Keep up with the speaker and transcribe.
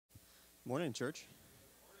Morning, church.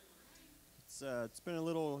 It's been a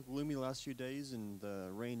little gloomy the last few days, and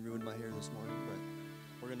the rain ruined my hair this morning, but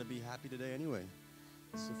we're going to be happy today anyway.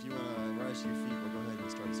 So if you want to rise to your feet, we'll go ahead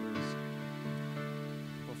and start service.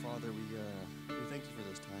 Well, Father, we thank you for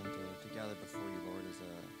this time to gather before you, Lord,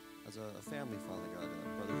 as a family, Father God,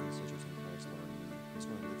 brothers and sisters in Christ, Lord. And we just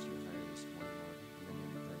want to lift you higher this morning, Lord. In your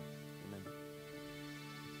name we pray. Amen.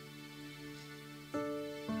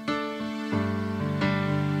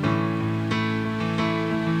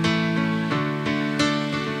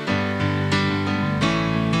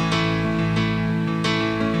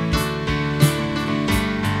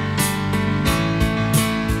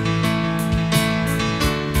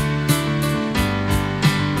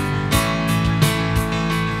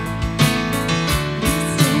 We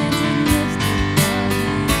stand and lift the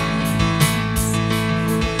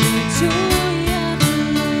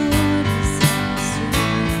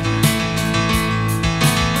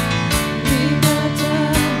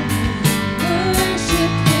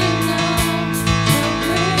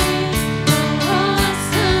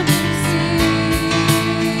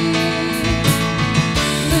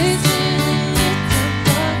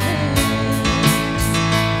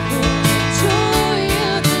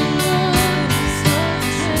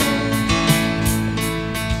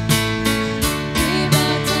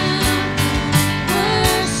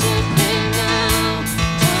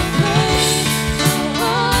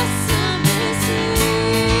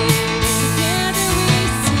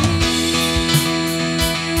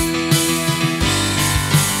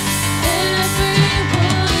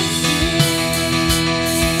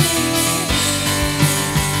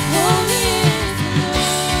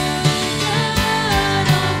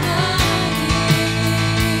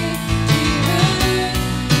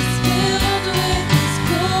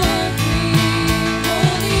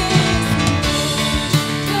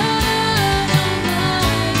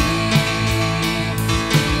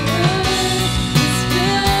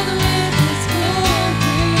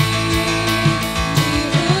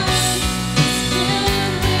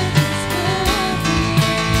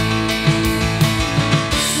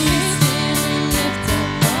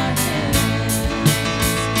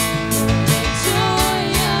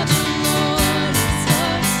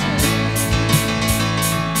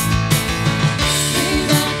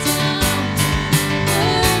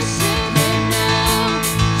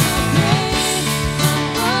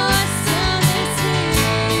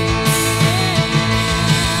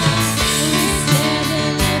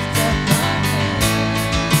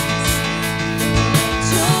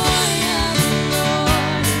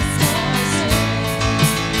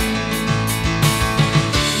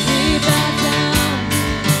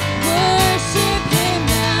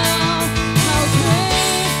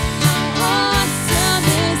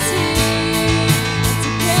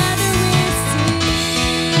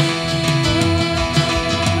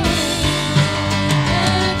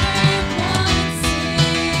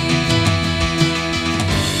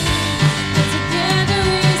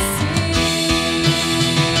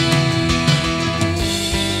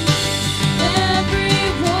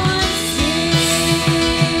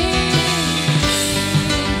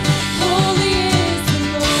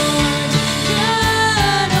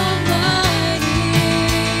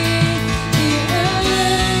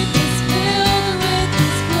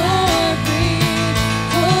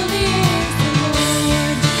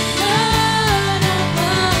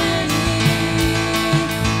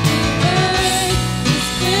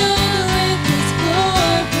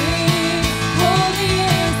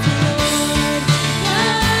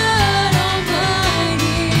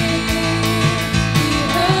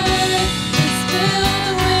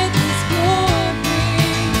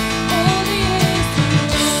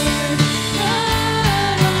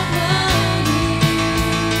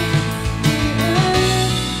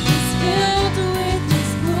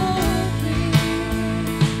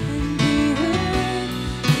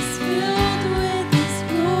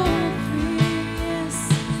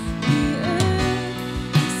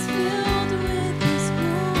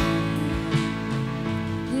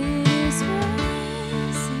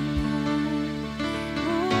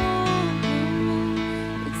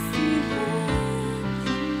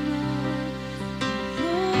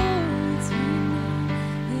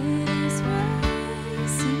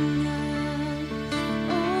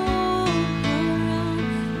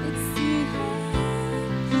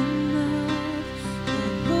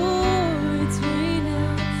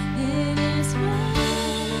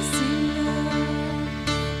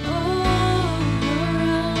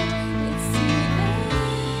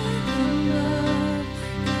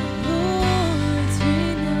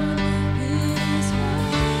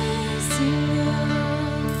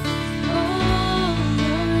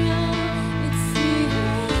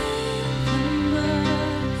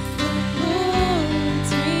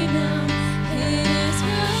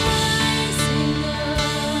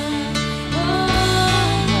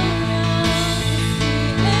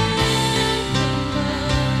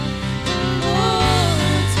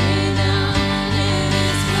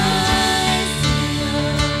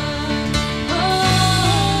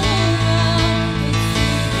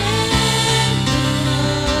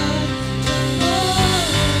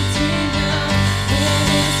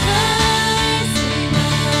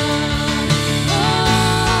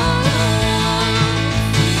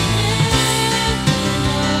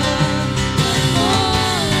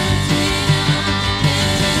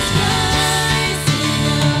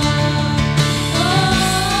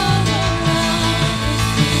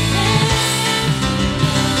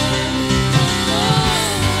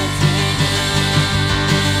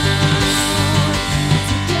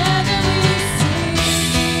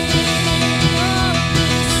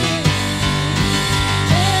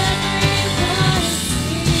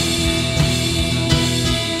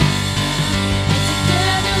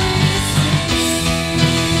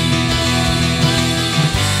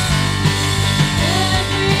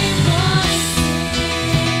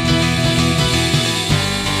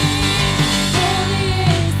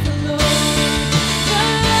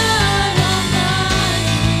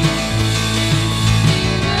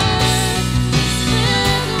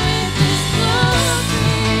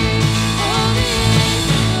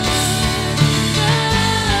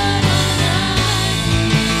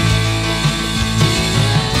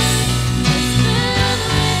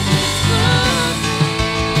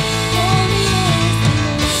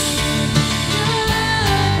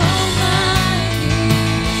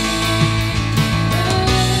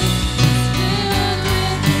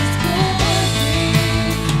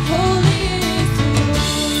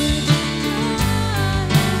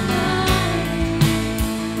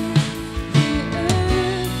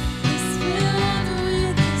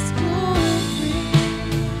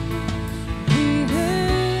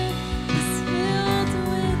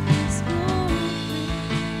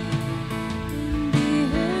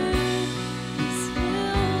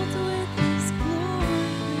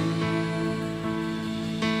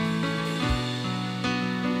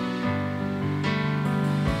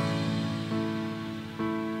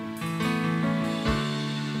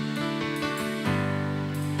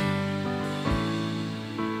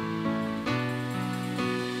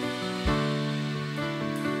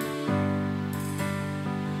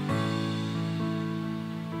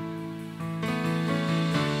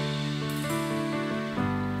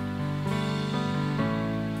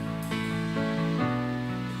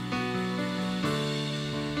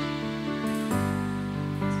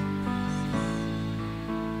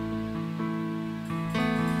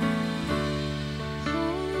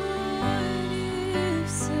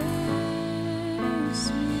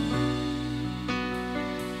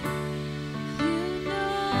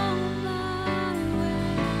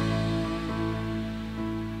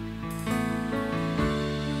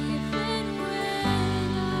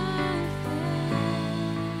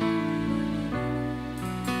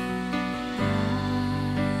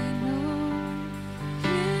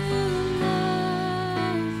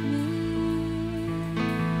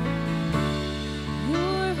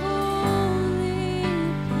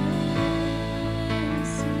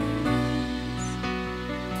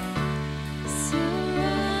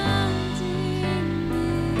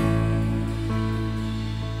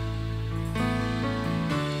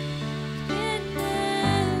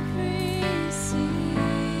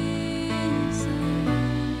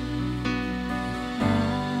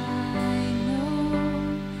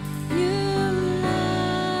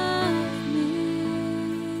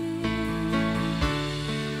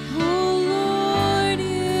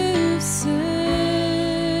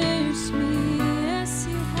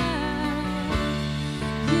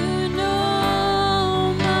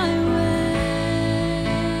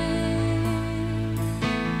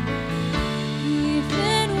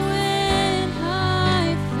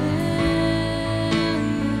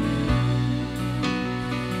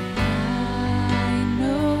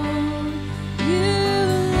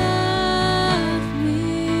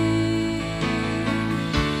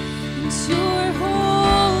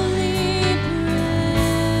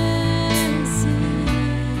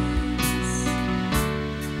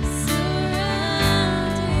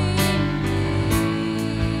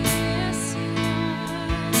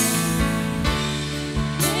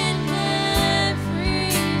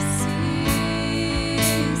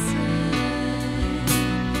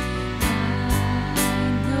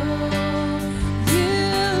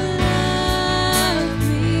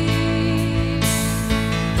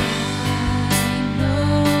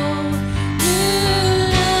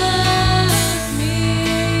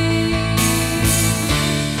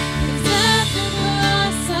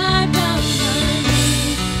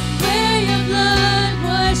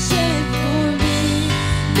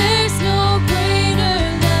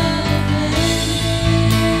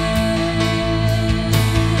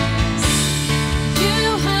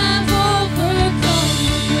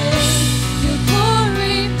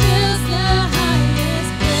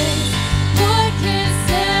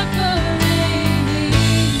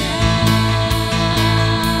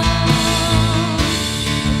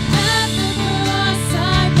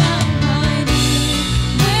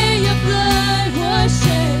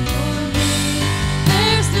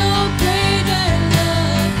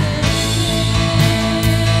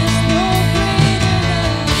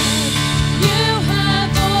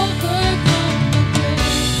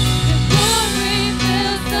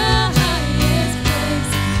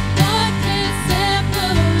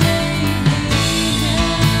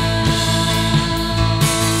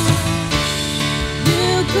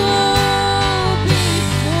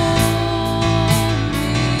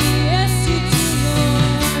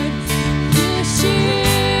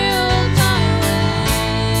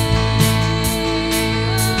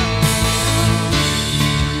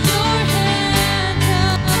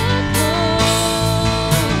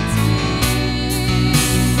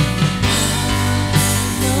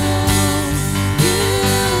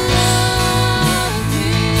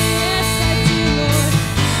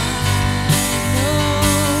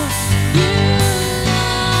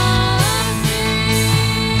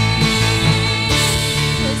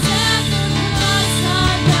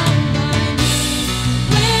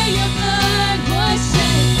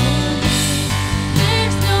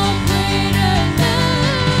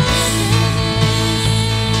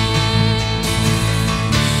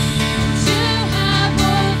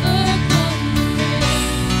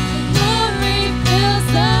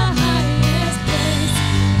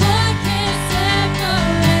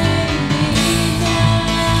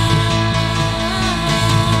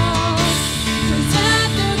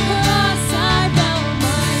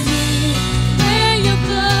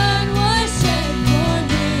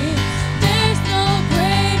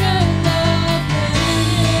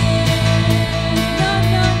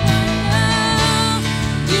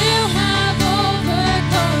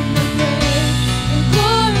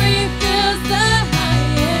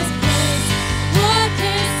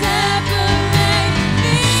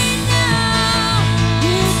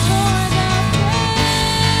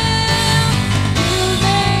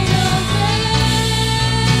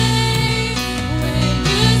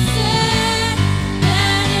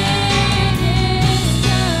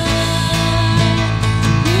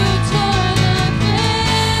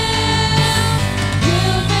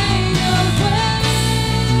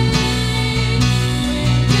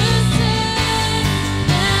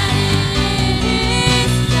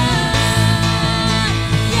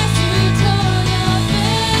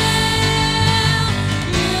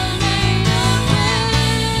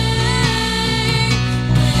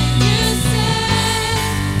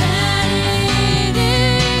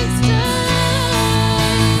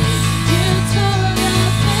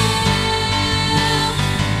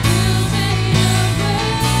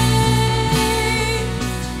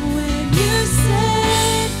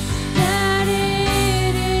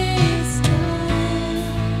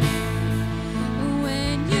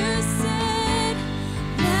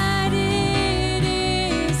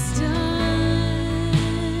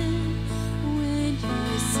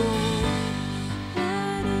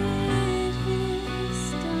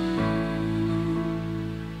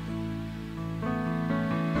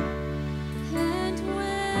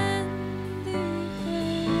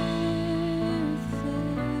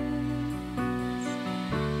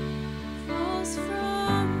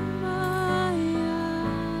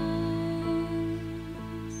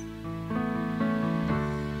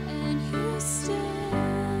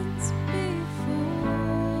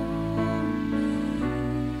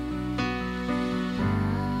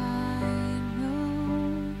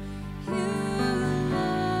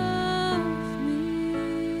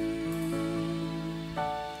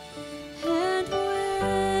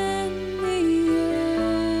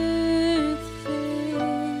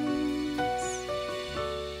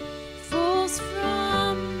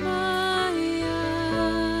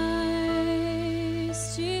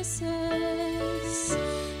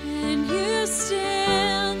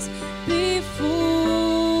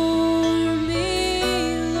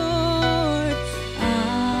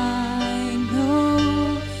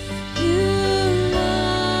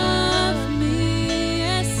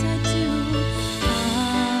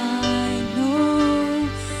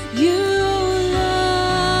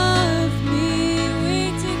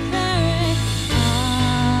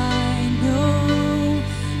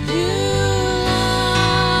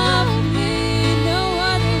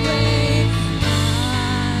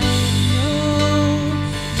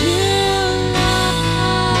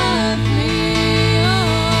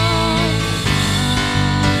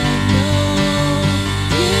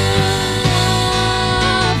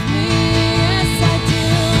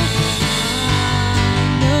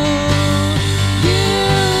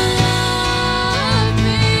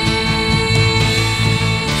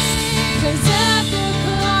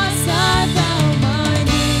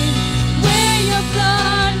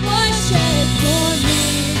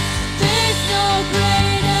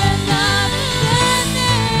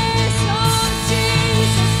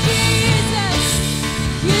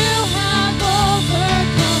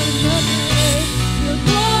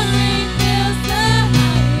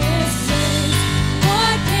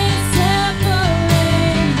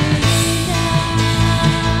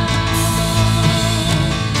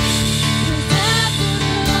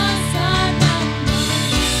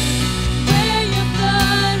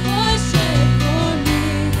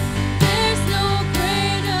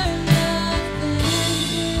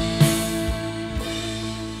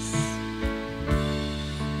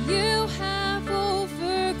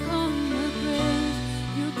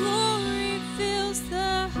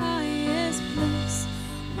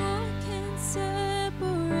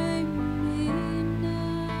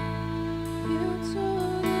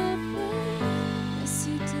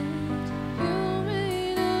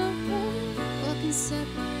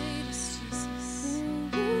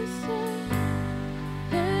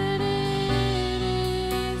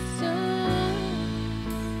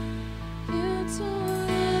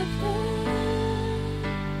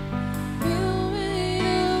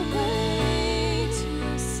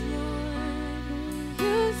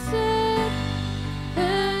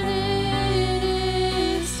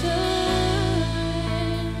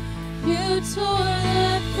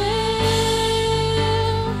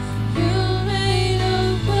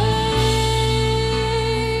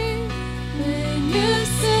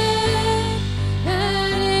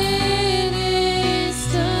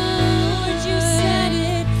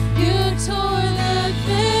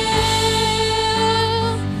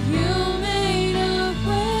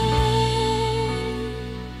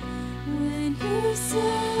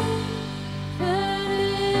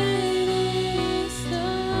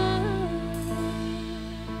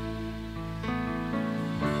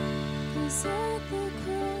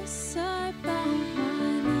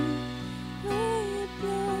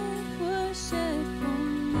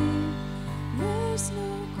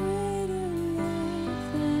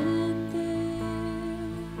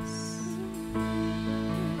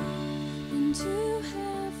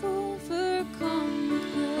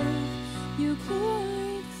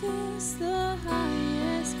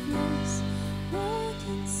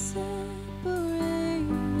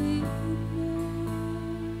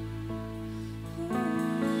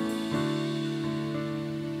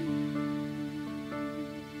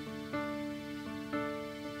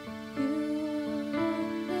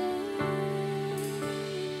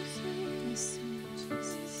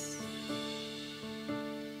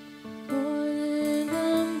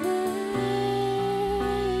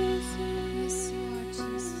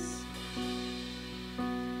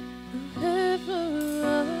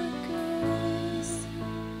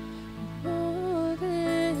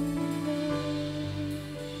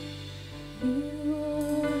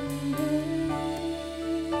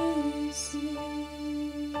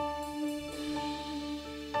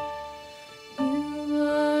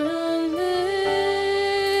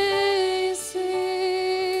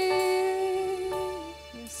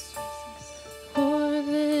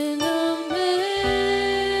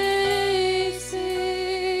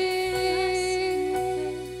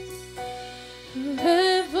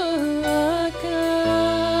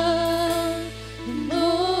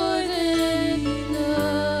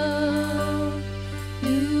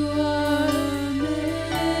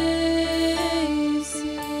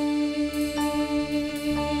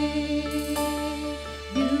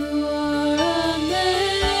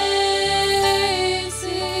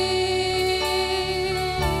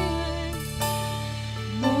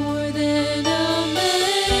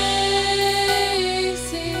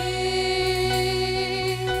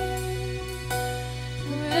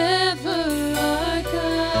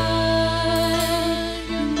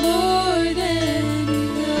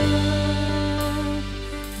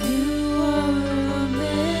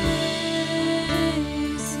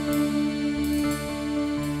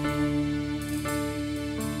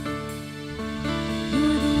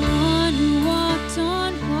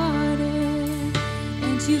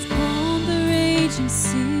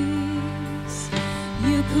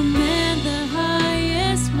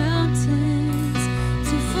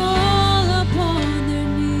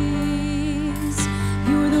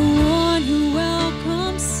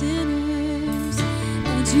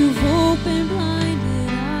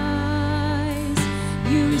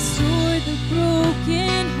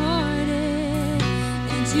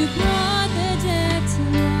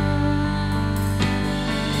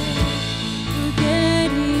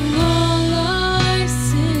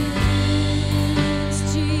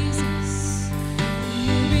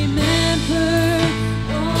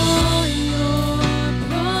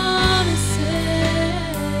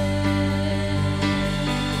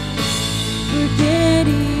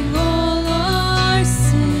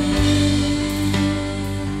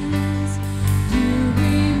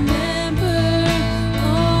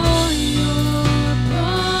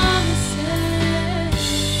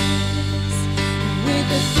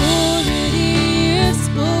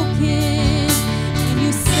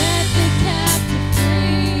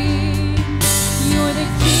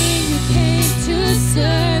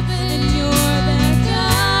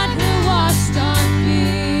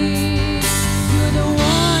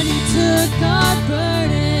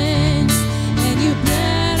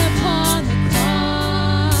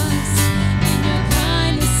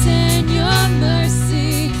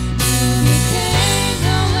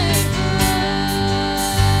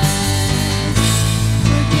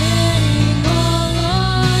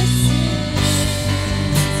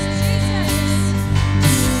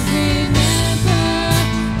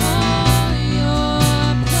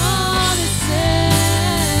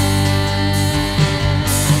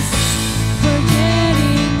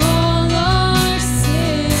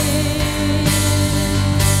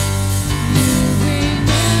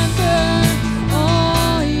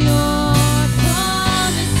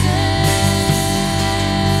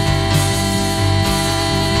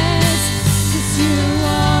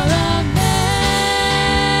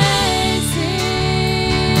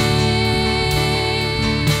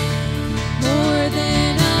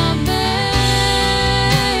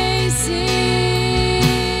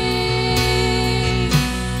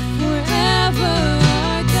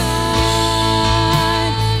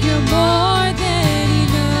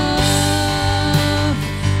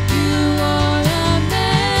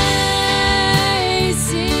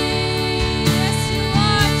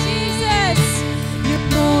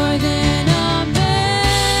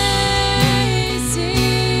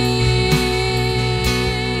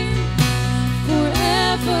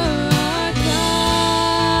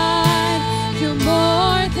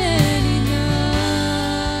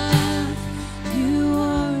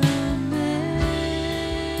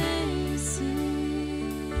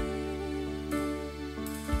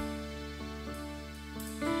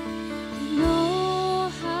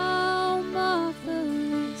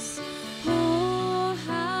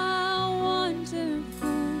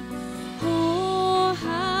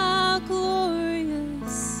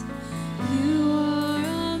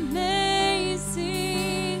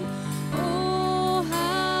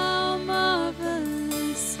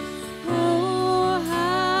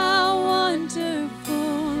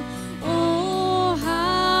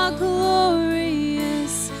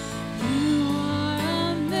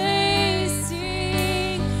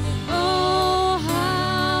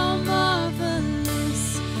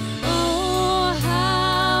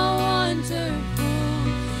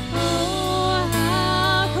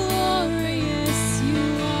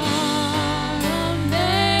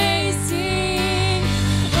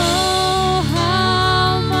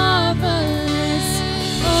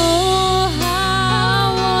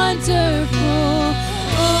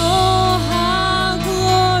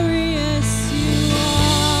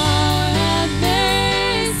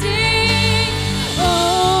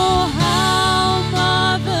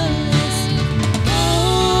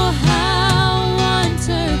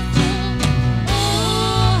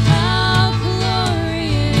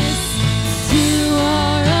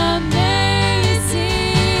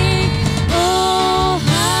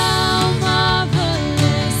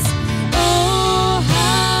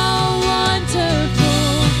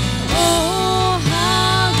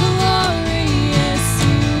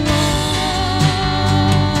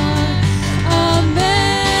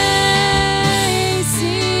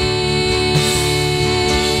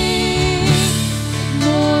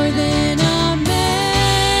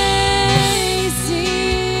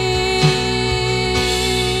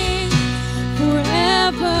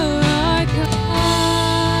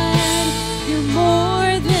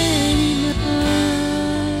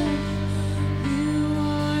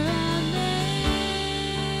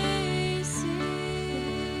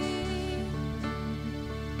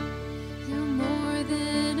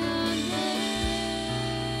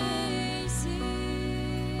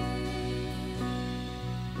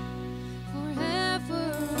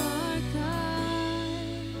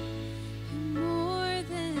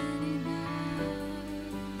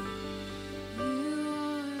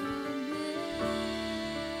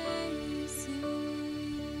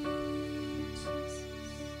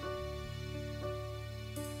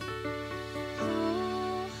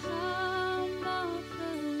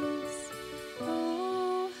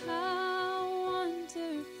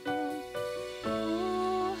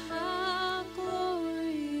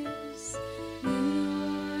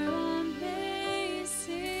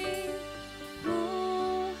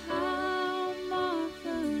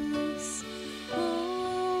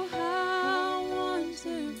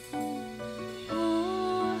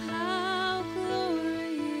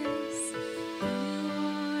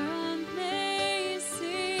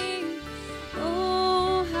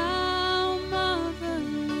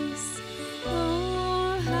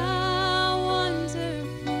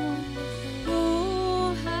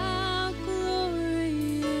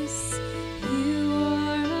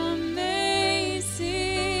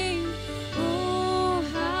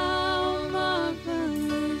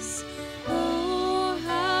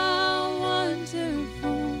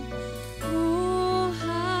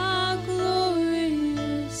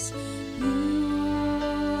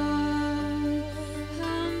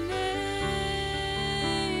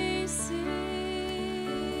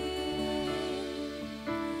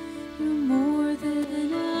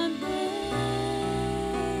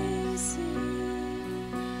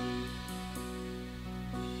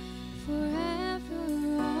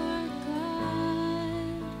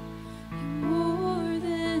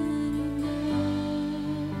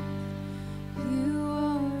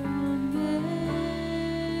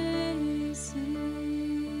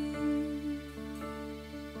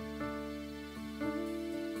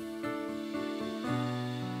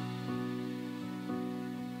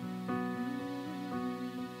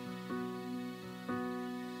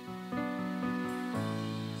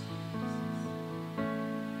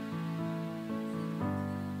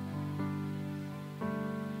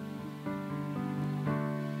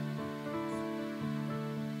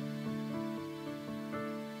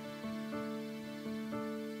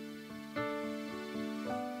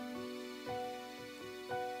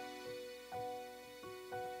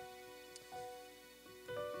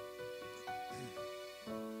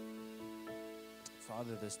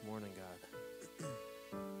Father, this morning, God,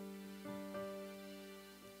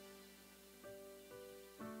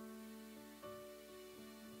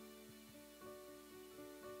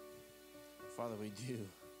 Father, we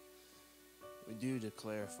do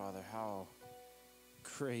declare, Father, how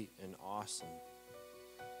great and awesome,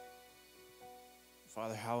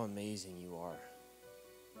 Father, how amazing you are.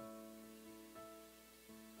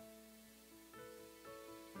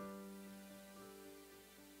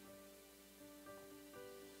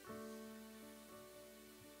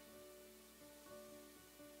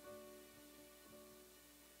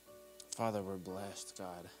 Father, we're blessed,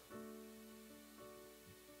 God.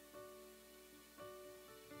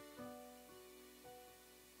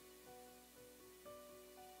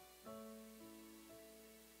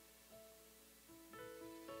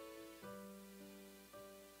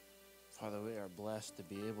 Father, we are blessed to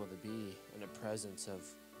be able to be in the presence of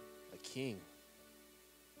a king.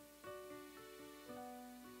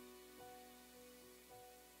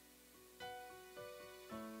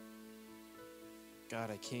 God,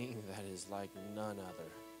 a king that is like none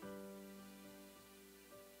other.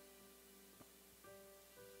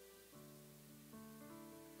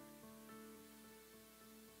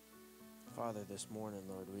 Father, this morning,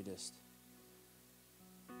 Lord,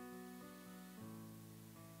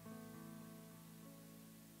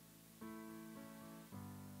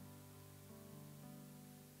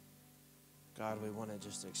 God, we want to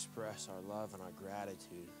just express our love and our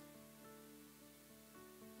gratitude.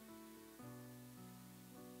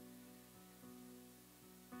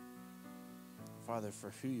 Father,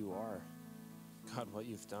 for who you are. God, what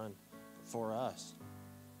you've done for us.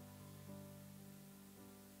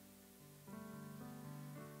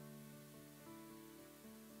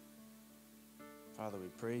 Father, we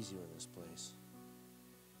praise you in this place.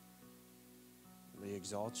 We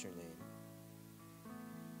exalt your name.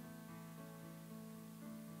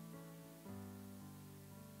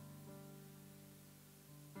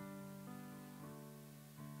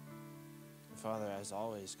 Father, as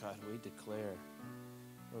always, God, we declare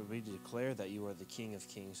that you are the King of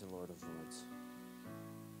Kings and Lord of Lords.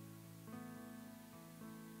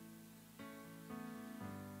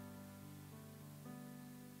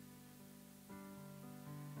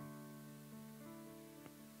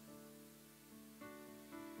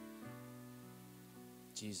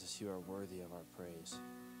 Jesus, you are worthy of our praise.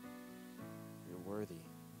 You're worthy.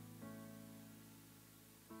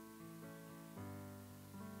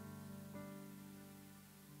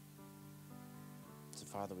 So,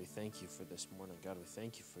 Father, we thank you for this morning. God, we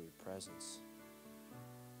thank you for your presence.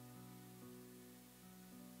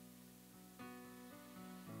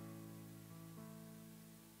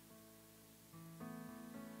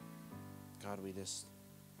 God,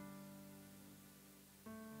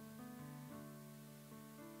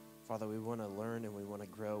 Father, we want to learn and we want to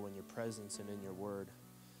grow in your presence and in your word.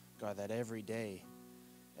 God, that every day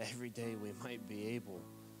we might be able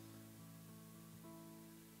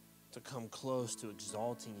to come close to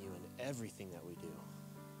exalting you in everything that we do.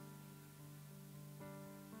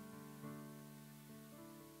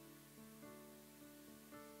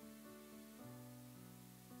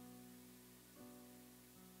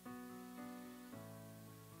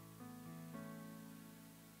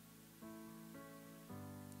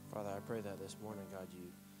 Father, I pray that this morning, God,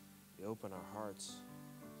 you open our hearts.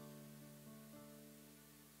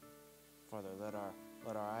 Father, let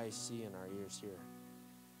our eyes see and our ears hear.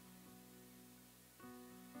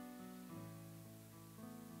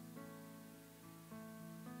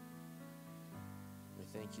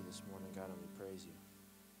 We thank you this morning, God, and we praise you.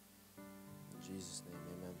 In Jesus' name,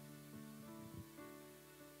 amen.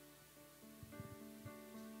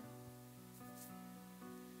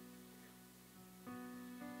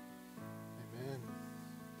 Amen.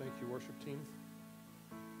 Thank you, worship team.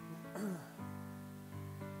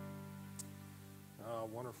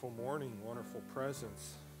 Wonderful morning, wonderful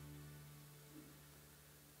presence.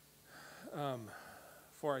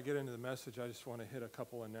 Before I get into the message, I just want to hit a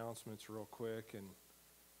couple announcements real quick. And,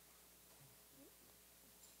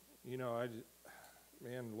 you know,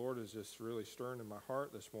 the Lord is just really stirring in my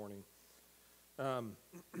heart this morning.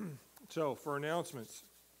 So for announcements,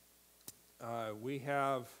 we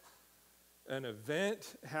have an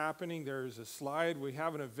event happening. There's a slide. We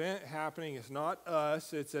have an event happening. It's not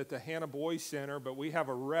us. It's at the Hannah Boys Center, but we have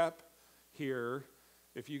a rep here.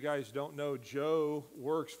 If you guys don't know, Joe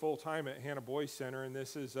works full-time at Hannah Boys Center, and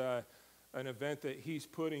this is an event that he's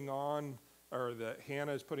putting on, or that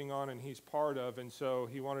Hannah is putting on, and he's part of, and so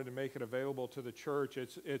he wanted to make it available to the church.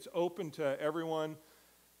 It's open to everyone,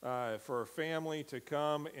 for a family to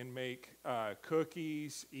come and make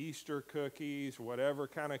cookies, Easter cookies, whatever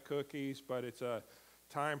kind of cookies, but it's a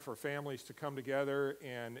time for families to come together,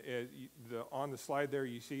 and on the slide there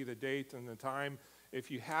you see the date and the time.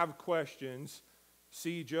 If you have questions,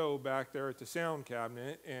 see Joe back there at the sound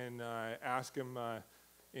cabinet and ask him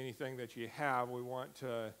anything that you have. We want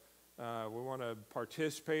to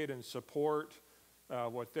participate and support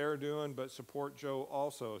what they're doing, but support Joe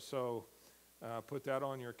also. So put that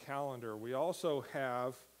on your calendar. We also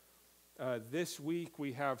have this week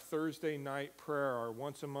we have Thursday night prayer, our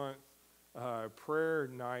once a month prayer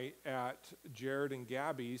night at Jared and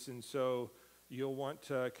Gabby's, and so you'll want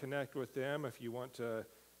to connect with them if you want to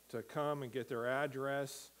come and get their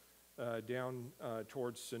address down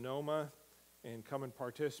towards Sonoma and come and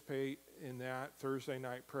participate in that Thursday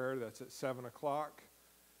night prayer. That's at 7 o'clock.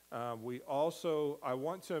 I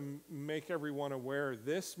want to make everyone aware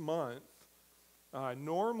this month,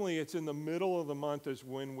 normally it's in the middle of the month is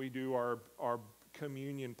when we do our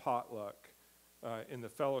communion potluck in the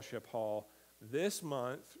fellowship hall. This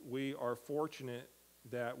month, we are fortunate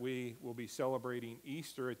that we will be celebrating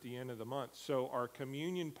Easter at the end of the month. So our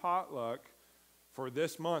communion potluck for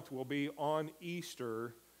this month will be on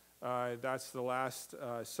Easter. That's the last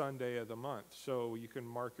Sunday of the month. So you can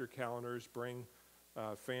mark your calendars, bring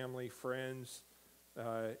family, friends.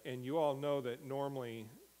 And you all know that normally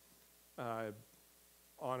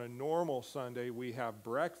on a normal Sunday we have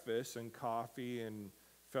breakfast and coffee and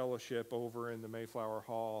fellowship over in the Mayflower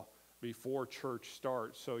Hall before church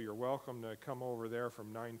starts. So you're welcome to come over there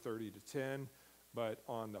from 9:30 to 10. But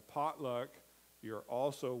on the potluck, you're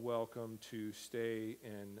also welcome to stay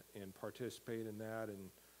and participate in that, and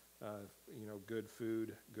good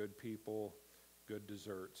food, good people, good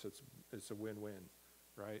desserts. It's a win-win,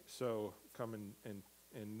 right? So come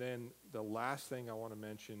and then the last thing I want to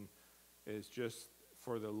mention is just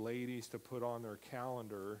for the ladies to put on their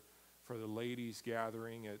calendar for the ladies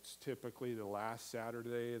gathering. It's typically the last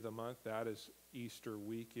Saturday of the month. That is Easter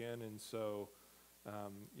weekend, and so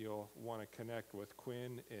you'll want to connect with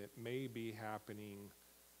Quinn. It may be happening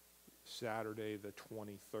Saturday the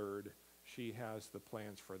 23rd. She has the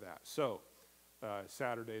plans for that. So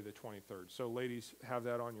Saturday the 23rd. So ladies, have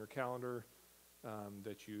that on your calendar,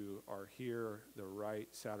 that you are here the right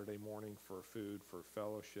Saturday morning for food, for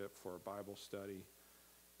fellowship, for a Bible study.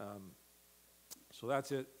 So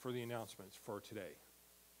that's it for the announcements for today,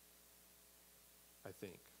 I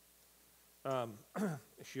think.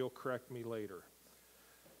 She'll correct me later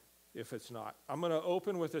if it's not. I'm going to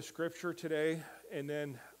open with a scripture today, and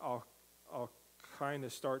then I'll kind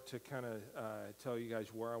of start to tell you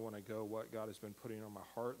guys where I want to go, what God has been putting on my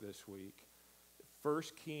heart this week. 1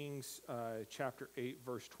 Kings chapter 8,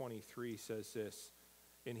 verse 23 says this,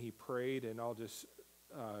 and he prayed, and I'll just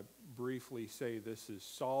briefly say this is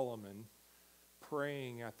Solomon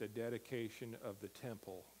praying at the dedication of the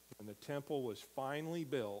temple. When the temple was finally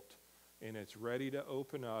built and it's ready to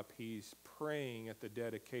open up, he's praying at the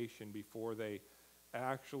dedication before they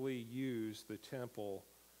actually use the temple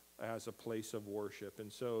as a place of worship.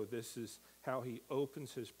 And so this is how he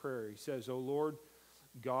opens his prayer. He says, "O Lord,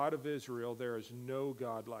 God of Israel, there is no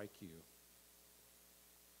God like you.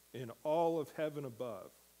 In all of heaven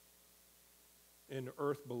above, in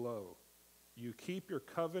earth below, you keep your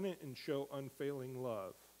covenant and show unfailing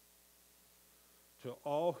love to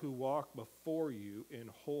all who walk before you in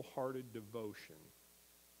wholehearted devotion."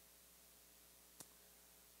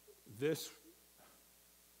 This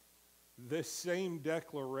same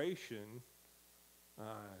declaration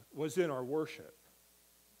was in our worship.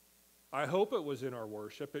 I hope it was in our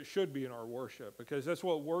worship. It should be in our worship, because that's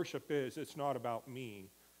what worship is. It's not about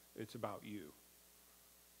me. It's about you.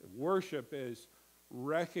 Worship is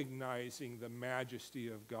recognizing the majesty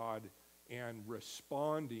of God and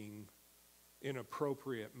responding in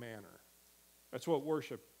appropriate manner. That's what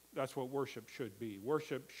worship should be.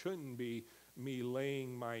 Worship shouldn't be me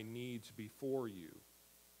laying my needs before you.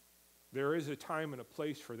 There is a time and a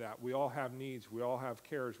place for that. We all have needs. We all have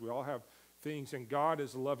cares. We all have things, and God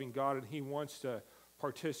is a loving God, and he wants to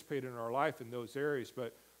participate in our life in those areas.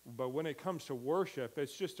 But when it comes to worship,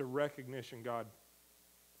 it's just a recognition, God,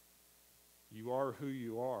 you are who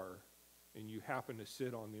you are, and you happen to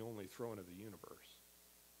sit on the only throne of the universe.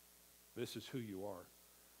 This is who you are.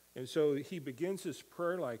 And so he begins his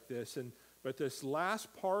prayer like this, but this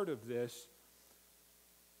last part of this,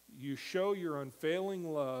 you show your unfailing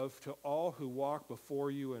love to all who walk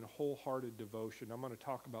before you in wholehearted devotion. I'm going to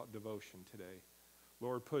talk about devotion today.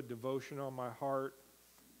 Lord, put devotion on my heart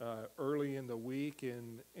early in the week,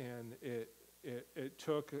 and it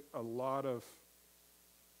took a lot of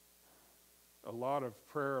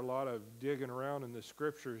prayer, a lot of digging around in the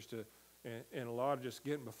scriptures and a lot of just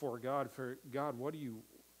getting before God for God. What do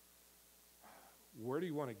where do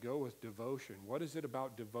you want to go with devotion? What is it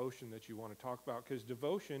about devotion that you want to talk about? Because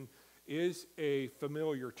devotion is a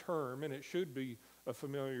familiar term, and it should be a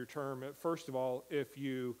familiar term. First of all, if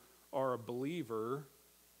you are a believer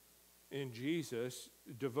in Jesus,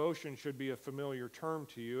 devotion should be a familiar term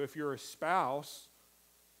to you. If you're a spouse,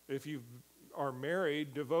 if you are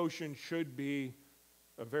married, devotion should be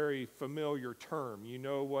a very familiar term. You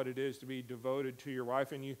know what it is to be devoted to your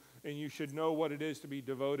wife, and you should know what it is to be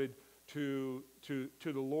devoted to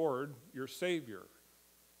the Lord, your Savior.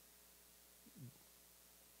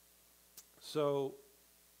 So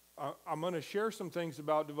I'm going to share some things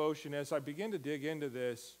about devotion. As I begin to dig into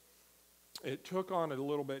this, it took on a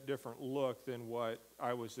little bit different look than what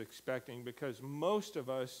I was expecting, because most of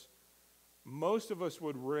us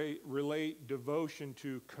would relate devotion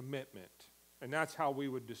to commitment. And that's how we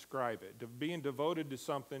would describe it. Being devoted to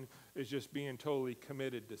something is just being totally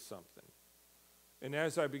committed to something. And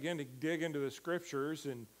as I began to dig into the scriptures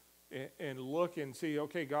and look and see,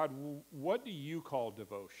 okay, God, what do you call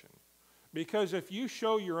devotion? Because if you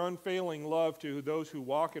show your unfailing love to those who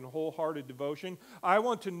walk in wholehearted devotion, I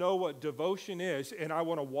want to know what devotion is, and I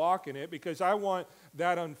want to walk in it, because I want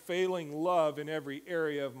that unfailing love in every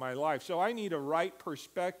area of my life. So I need a right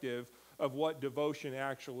perspective of what devotion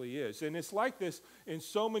actually is. And it's like this in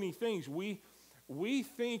so many things. We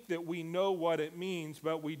think that we know what it means,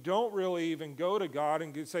 but we don't really even go to God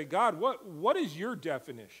and say, God, what is your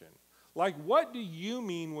definition? Like, what do you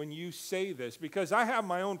mean when you say this? Because I have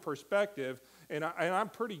my own perspective, and I'm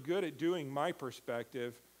pretty good at doing my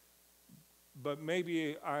perspective, but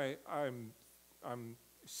maybe I'm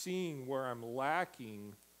seeing where I'm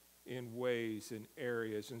lacking in ways and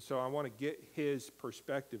areas. And so I want to get his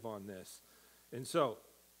perspective on this. And so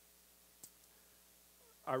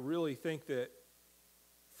I really think that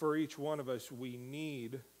for each one of us, we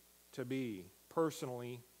need to be,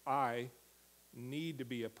 personally, I need to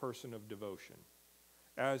be a person of devotion.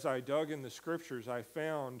 As I dug in the scriptures, I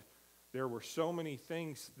found there were so many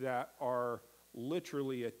things that are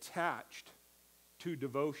literally attached to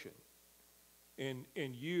devotion. And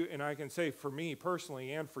I can say for me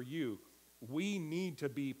personally and for you, we need to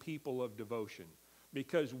be people of devotion,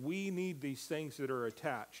 because we need these things that are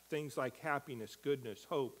attached, things like happiness, goodness,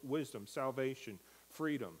 hope, wisdom, salvation,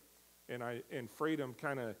 freedom. And freedom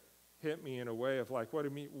kind of hit me in a way of like, what do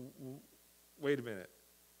you mean? Wait a minute.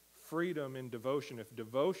 Freedom and devotion. If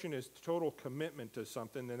devotion is total commitment to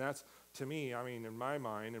something, then that's, to me, I mean, in my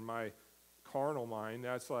mind, in my carnal mind,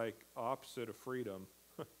 that's like opposite of freedom.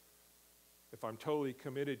 If I'm totally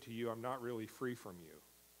committed to you, I'm not really free from you.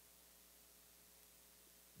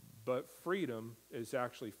 But freedom is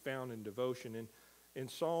actually found in devotion. And in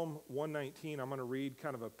Psalm 119, I'm going to read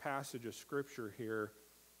kind of a passage of scripture here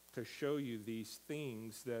to show you these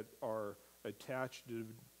things that are attached to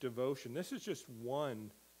devotion. This is just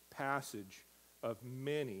one passage of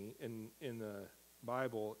many in the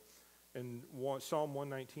Bible. In Psalm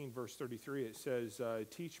 119, verse 33, it says,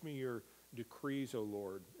 teach me your decrees, O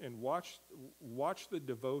Lord, and watch the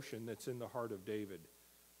devotion that's in the heart of David.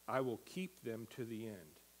 I will keep them to the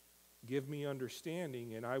end. Give me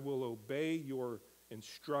understanding, and I will obey your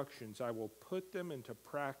instructions. I will put them into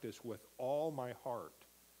practice with all my heart.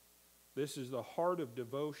 This is the heart of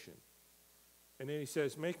devotion. And then he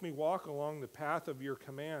says, make me walk along the path of your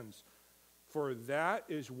commands, for that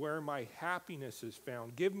is where my happiness is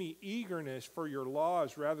found. Give me eagerness for your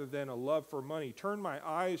laws rather than a love for money. Turn my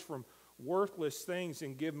eyes from worthless things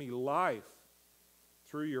and give me life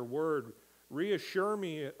through your word. Reassure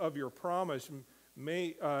me of your promise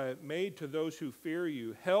made to those who fear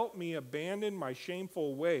you. Help me abandon my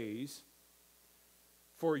shameful ways,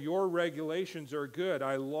 for your regulations are good.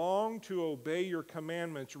 I long to obey your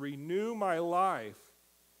commandments. Renew my life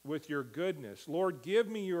with your goodness. Lord, give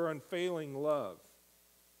me your unfailing love,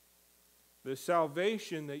 the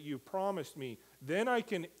salvation that you promised me. Then I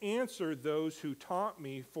can answer those who taunt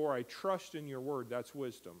me, for I trust in your word. That's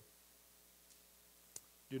wisdom.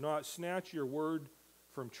 Do not snatch your word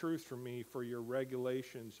from truth from me, for your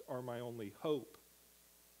regulations are my only hope.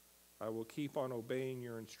 I will keep on obeying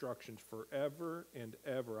your instructions forever and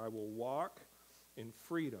ever. I will walk in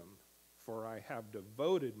freedom, for I have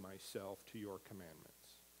devoted myself to your commandments.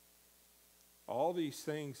 All these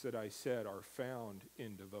things that I said are found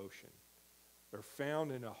in devotion. They're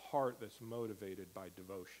found in a heart that's motivated by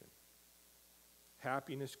devotion.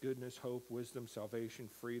 Happiness, goodness, hope, wisdom, salvation,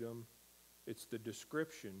 freedom. It's the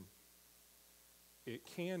description. It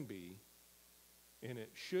can be, and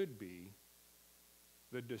it should be,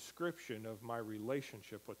 the description of my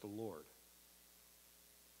relationship with the Lord.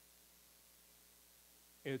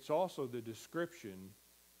 It's also the description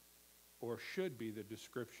or should be the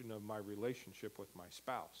description of my relationship with my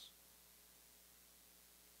spouse.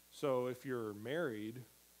 So if you're married,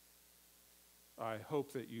 I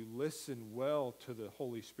hope that you listen well to the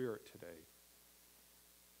Holy Spirit today.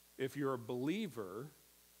 If you're a believer,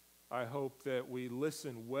 I hope that we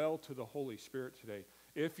listen well to the Holy Spirit today.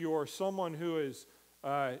 If you're someone who is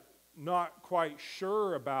not quite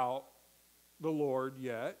sure about the Lord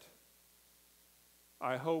yet,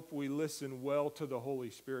 I hope we listen well to the Holy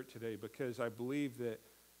Spirit today, because I believe that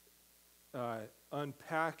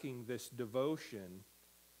unpacking this devotion,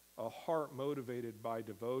 a heart motivated by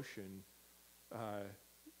devotion,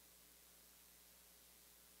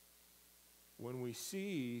 when we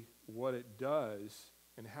see what it does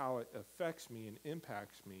and how it affects me and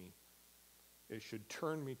impacts me, it should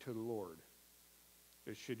turn me to the Lord.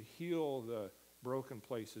 It should heal the broken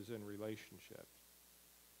places in relationships.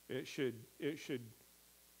 It should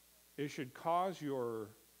cause your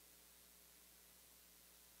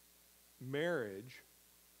marriage,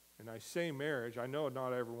 and I say marriage, I know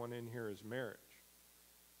not everyone in here is married.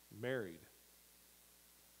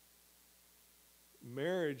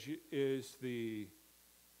 Marriage is the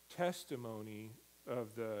testimony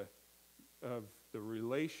of the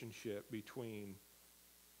relationship between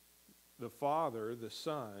the Father, the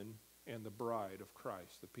Son, and the bride of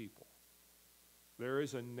Christ, the people. There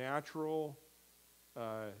is a natural,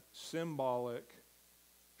 symbolic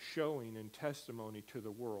showing and testimony to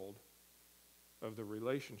the world of the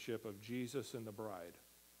relationship of Jesus and the bride,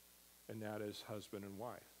 and that is husband and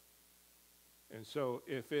wife. And so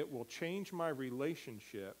if it will change my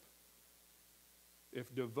relationship,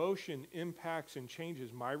 if devotion impacts and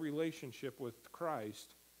changes my relationship with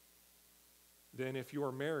Christ, then if you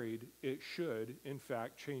are married, it should, in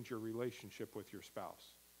fact, change your relationship with your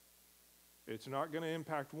spouse. It's not going to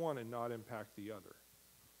impact one and not impact the other.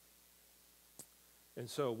 And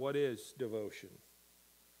so what is devotion?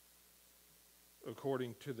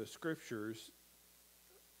 According to the scriptures,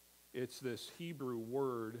 it's this Hebrew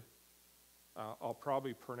word, I'll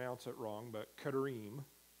probably pronounce it wrong, but kareem,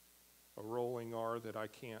 a rolling R that I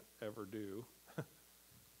can't ever do.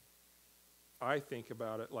 I think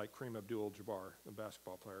about it like Kareem Abdul-Jabbar, the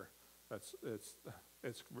basketball player. It's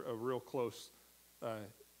a real close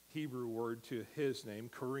Hebrew word to his name,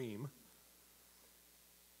 Kareem.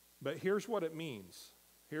 But here's what it means.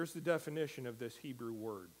 Here's the definition of this Hebrew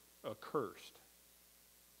word, accursed.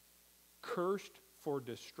 Cursed for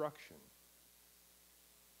destruction.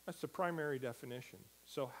 That's the primary definition.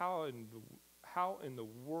 So how in the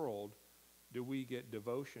world do we get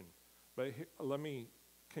devotion? But let me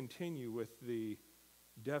continue with the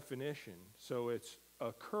definition. So it's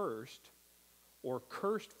accursed or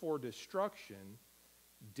cursed for destruction,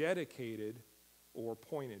 dedicated or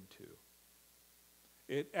pointed to.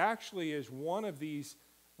 It actually is one of these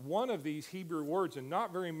Hebrew words, and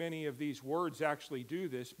not very many of these words actually do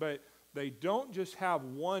this, but they don't just have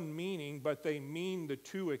one meaning, but they mean the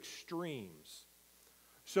two extremes.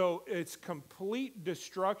 So it's complete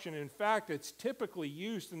destruction. In fact, it's typically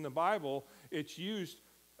used in the Bible, it's used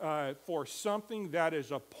for something that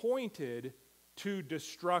is appointed to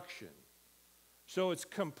destruction. So it's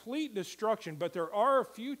complete destruction, but there are a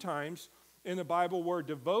few times in the Bible where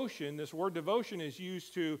devotion, this word devotion is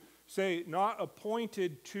used to say not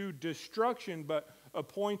appointed to destruction, but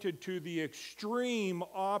appointed to the extreme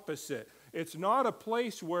opposite. It's not a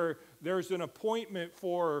place where there's an appointment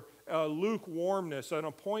for lukewarmness, an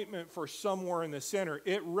appointment for somewhere in the center.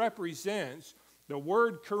 It represents, the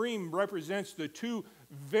word kareem represents the two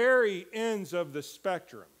very ends of the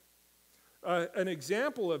spectrum. An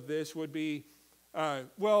example of this would be,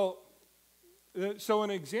 so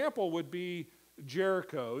an example would be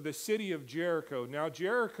Jericho, the city of Jericho. Now,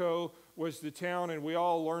 Jericho was the town, and we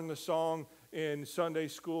all learned the song in Sunday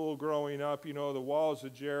school growing up, you know, the walls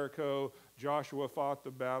of Jericho. Joshua fought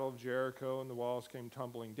the battle of Jericho, and the walls came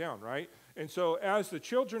tumbling down, right? And so as the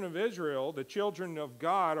children of Israel, the children of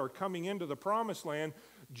God, are coming into the promised land,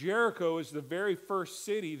 Jericho is the very first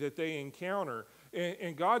city that they encounter.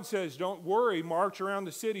 And God says, don't worry, march around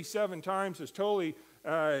the city 7 times. It's totally,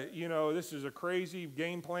 this is a crazy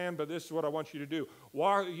game plan, but this is what I want you to do.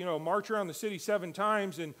 March around the city 7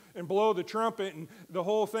 times and blow the trumpet, and the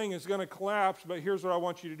whole thing is going to collapse, but here's what I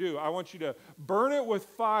want you to do. I want you to burn it with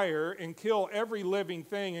fire and kill every living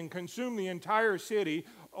thing and consume the entire city,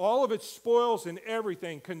 all of its spoils and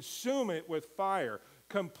everything. Consume it with fire.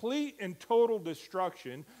 Complete and total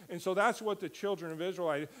destruction. And so that's what the children of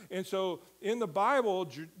Israel did. And so in the Bible,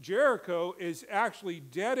 Jericho is actually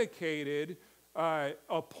dedicated,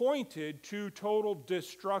 appointed to total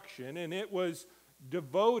destruction, and it was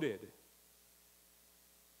devoted.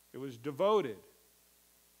 It was devoted.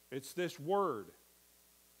 It's this word.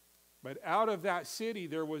 But out of that city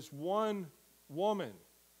there was one woman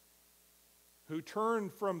who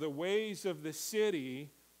turned from the ways of the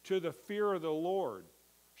city to the fear of the Lord.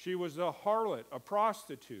 She was a harlot, a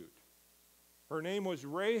prostitute. Her name was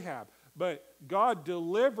Rahab. But God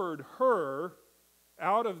delivered her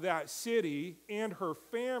out of that city and her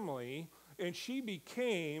family, and she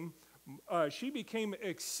became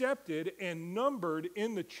accepted and numbered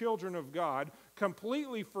in the children of God,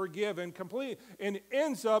 completely forgiven, and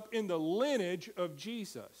ends up in the lineage of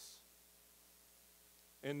Jesus.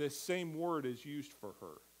 And this same word is used for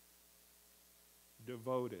her.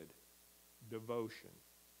 Devoted, devotion.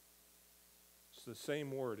 It's the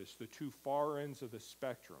same word. It's the two far ends of the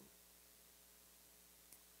spectrum.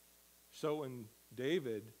 So when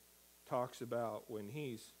David talks about, when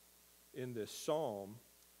he's in this psalm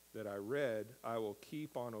that I read, I will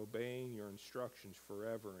keep on obeying your instructions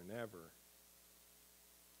forever and ever.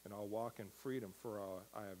 And I'll walk in freedom, for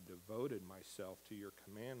I have devoted myself to your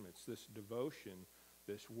commandments. This devotion,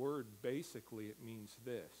 this word, basically it means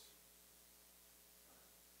this.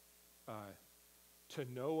 To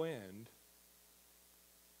no end,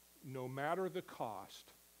 no matter the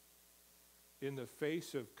cost, in the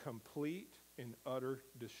face of complete and utter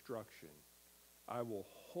destruction, I will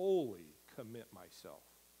wholly commit myself.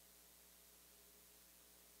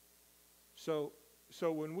 So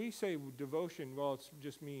when we say devotion, well,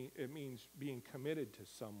 it means being committed to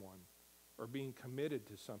someone or being committed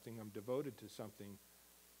to something. I'm devoted to something.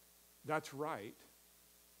 That's right.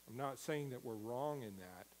 I'm not saying that we're wrong in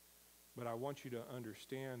that, but I want you to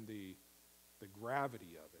understand the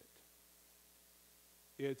gravity of it.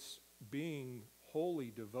 It's being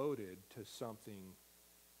wholly devoted to something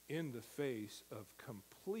in the face of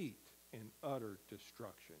complete and utter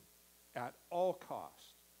destruction at all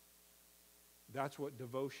cost. That's what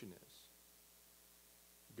devotion is.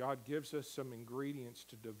 God gives us some ingredients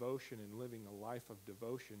to devotion and living a life of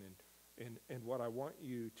devotion. And what I want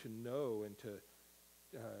you to know and to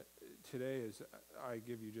today is I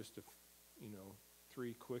give you just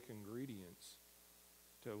 3 quick ingredients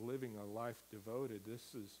to living a life devoted.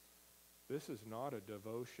 This is not a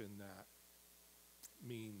devotion that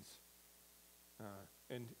means,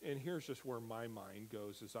 and here's just where my mind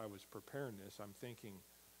goes as I was preparing this. I'm thinking,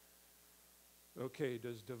 okay,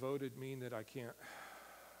 does devoted mean that I can't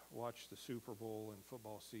watch the Super Bowl and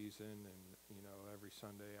football season and, every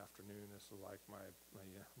Sunday afternoon this is like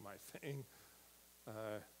my thing?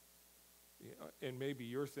 And maybe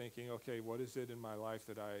you're thinking, okay, what is it in my life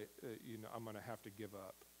that I'm going to have to give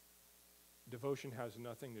up? Devotion has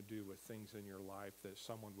nothing to do with things in your life that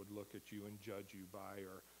someone would look at you and judge you by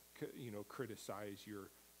or, criticize your.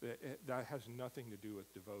 That has nothing to do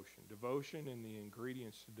with devotion. Devotion and the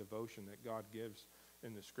ingredients to devotion that God gives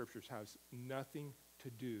in the scriptures has nothing to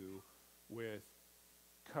do with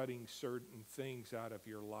cutting certain things out of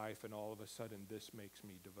your life and all of a sudden this makes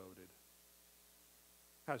me devoted.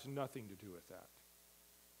 Has nothing to do with that.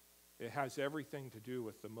 It has everything to do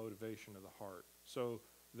with the motivation of the heart. So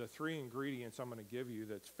the 3 ingredients I'm going to give you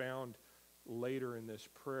that's found later in this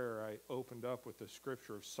prayer, I opened up with the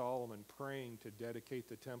scripture of Solomon praying to dedicate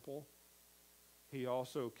the temple. He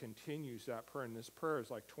also continues that prayer, and this prayer is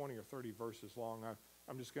like 20 or 30 verses long.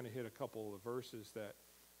 I'm just going to hit a couple of verses that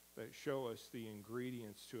show us the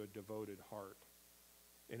ingredients to a devoted heart.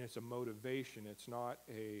 And it's a motivation. It's not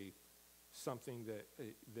something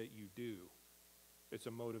that you do. It's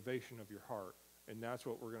a motivation of your heart, and that's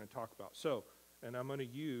what we're going to talk about. So, and I'm going to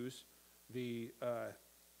use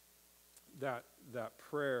that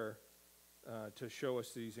prayer to show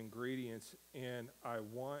us these ingredients. And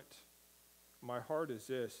my heart is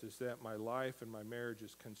that my life and my marriage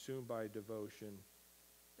is consumed by devotion,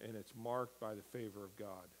 and it's marked by the favor of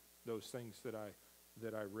God. Those things that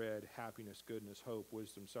I read: happiness, goodness, hope,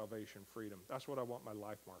 wisdom, salvation, freedom. That's what I want my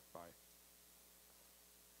life marked by.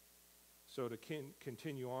 So to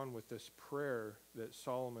continue on with this prayer that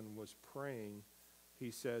Solomon was praying, he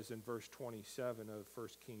says in verse 27 of 1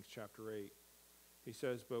 Kings chapter 8, he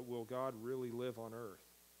says, "But will God really live on earth?"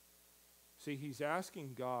 See, he's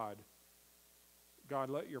asking God,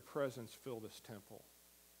 let your presence fill this temple.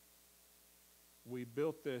 We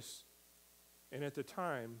built this, and at the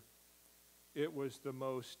time, it was the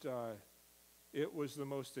most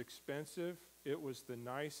expensive. It was the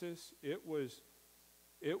nicest. It was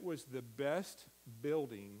the best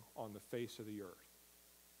building on the face of the earth.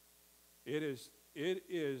 It is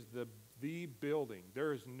the building.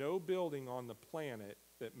 There is no building on the planet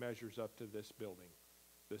that measures up to this building,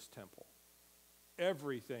 this temple.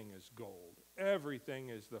 Everything is gold. Everything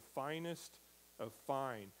is the finest of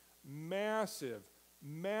fine. Massive,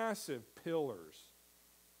 massive pillars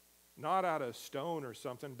not out of stone or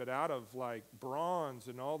something, but out of like bronze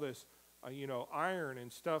and all this, iron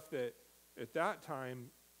and stuff that at that time,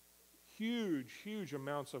 huge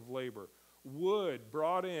amounts of labor. Wood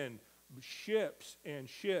brought in, ships and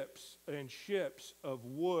ships and ships of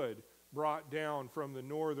wood brought down from the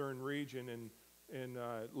northern region in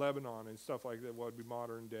Lebanon and stuff like that, what would be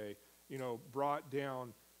modern day, brought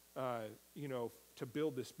down, to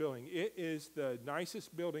build this building. It is the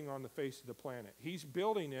nicest building on the face of the planet. He's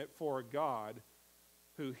building it for a God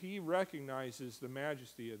who he recognizes the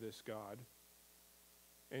majesty of this God.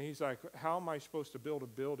 And he's like, how am I supposed to build a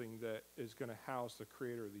building that is going to house the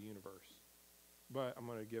creator of the universe? But I'm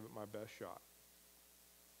going to give it my best shot.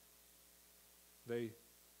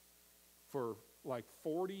 For like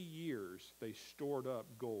 40 years, they stored up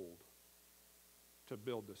gold to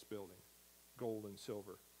build this building, gold and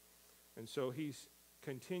silver. And so he's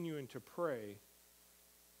continuing to pray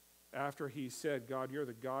after he said, God, you're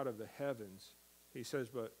the God of the heavens. He says,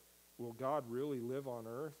 but will God really live on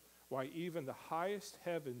earth? Why, even the highest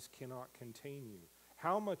heavens cannot contain you.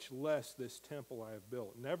 How much less this temple I have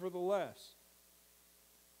built? Nevertheless,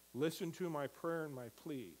 listen to my prayer and my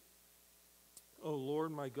plea. O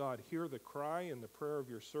Lord my God, hear the cry and the prayer of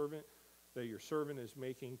your servant that your servant is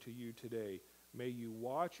making to you today. May you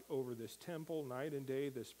watch over this temple night and day,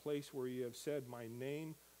 this place where you have said, my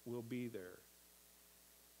name will be there.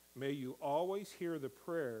 May you always hear the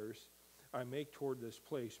prayers I make toward this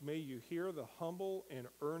place. May you hear the humble and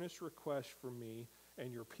earnest request from me and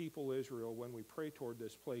your people Israel when we pray toward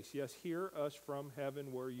this place. Yes, hear us from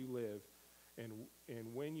heaven where you live, and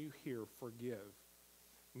when you hear, forgive.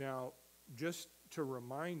 Now, just to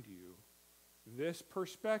remind you, this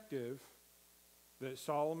perspective that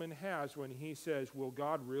Solomon has when he says, will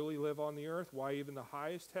God really live on the earth? Why, even the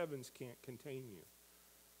highest heavens can't contain you.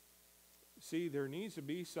 See, there needs to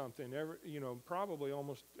be something. Probably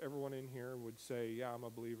almost everyone in here would say, yeah, I'm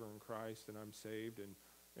a believer in Christ and I'm saved and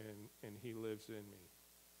he lives in me.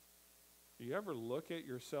 Do you ever look at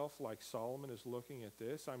yourself like Solomon is looking at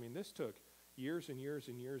this? I mean, this took years and years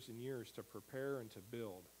and years and years to prepare and to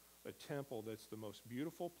build a temple that's the most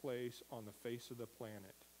beautiful place on the face of the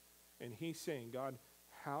planet. And he's saying, God,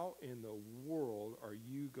 how in the world are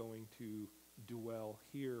you going to dwell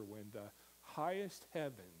here when the highest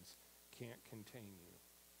heavens can't contain you?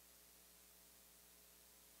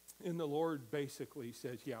 And the Lord basically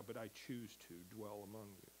says, yeah, but I choose to dwell among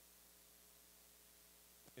you.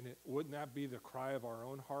 And wouldn't that be the cry of our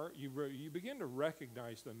own heart? You begin to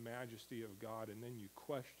recognize the majesty of God, and then you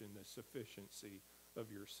question the sufficiency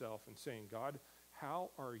of yourself and saying, God,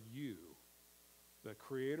 how are you, the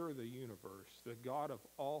creator of the universe, the God of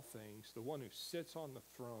all things, the one who sits on the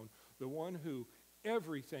throne, the one who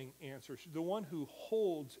everything answers, the one who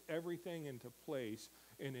holds everything into place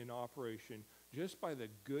and in operation just by the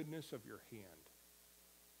goodness of your hand.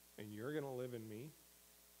 And you're going to live in me?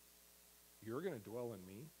 You're going to dwell in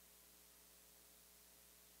me?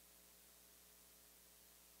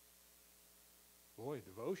 Boy,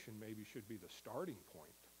 devotion maybe should be the starting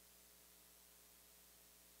point.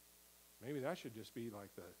 Maybe that should just be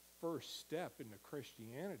like the first step into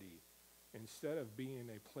Christianity, instead of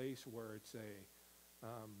being a place where it's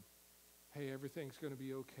hey, everything's going to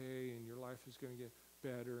be okay and your life is going to get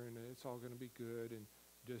better and it's all going to be good, and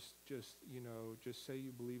just say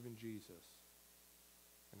you believe in Jesus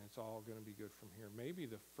and it's all going to be good from here. Maybe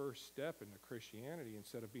the first step into Christianity,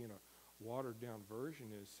 instead of being a watered down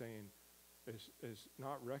version, is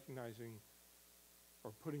not recognizing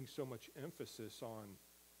or putting so much emphasis on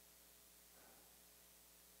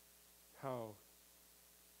how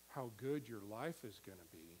good your life is going to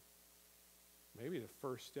be. Maybe the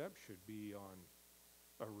first step should be on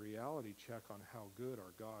a reality check on how good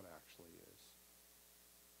our God actually is.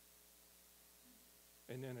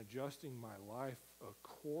 And then adjusting my life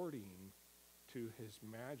according to his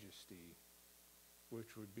majesty,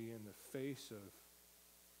 which would be in the face of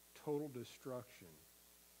total destruction.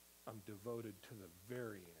 I'm devoted to the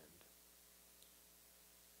very end.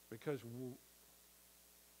 Because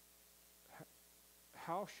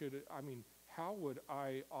how would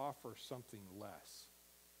I offer something less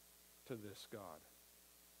to this God?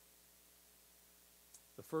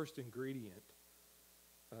 The first ingredient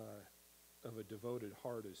of a devoted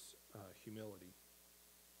heart is humility.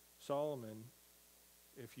 Solomon,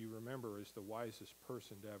 if you remember, is the wisest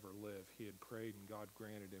person to ever live. He had prayed and God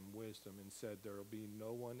granted him wisdom and said, there will be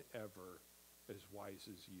no one ever as wise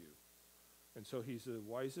as you. And so he's the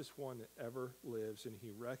wisest one that ever lives, and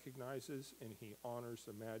he recognizes and he honors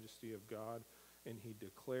the majesty of God, and he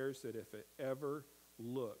declares that if it ever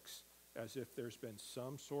looks as if there's been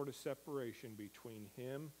some sort of separation between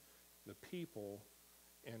him, the people,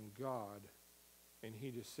 and God. And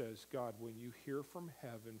he just says, God, when you hear from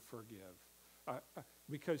heaven, forgive.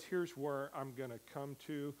 Because here's where I'm going to come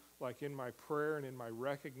to, like in my prayer and in my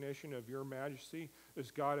recognition of your majesty,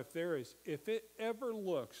 is God, if it ever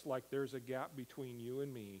looks like there's a gap between you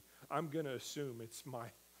and me, I'm going to assume it's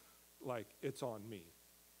on me.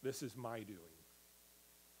 This is my doing.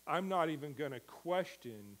 I'm not even going to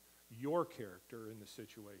question your character in the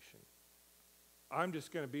situation. I'm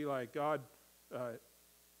just going to be like, God,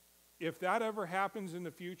 if that ever happens in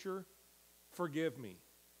the future, forgive me.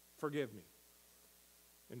 Forgive me.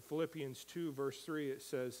 In Philippians 2, verse 3, it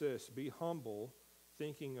says this, be humble,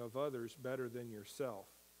 thinking of others better than yourself.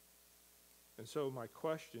 And so my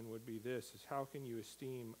question would be this, is how can you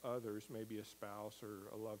esteem others, maybe a spouse or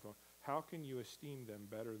a loved one, how can you esteem them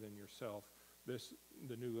better than yourself?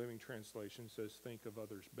 The New Living Translation says, think of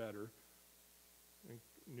others better. And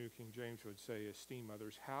New King James would say, esteem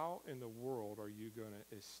others. How in the world are you going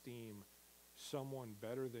to esteem someone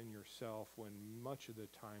better than yourself when much of the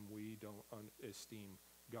time we don't esteem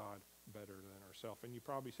God better than ourselves? And you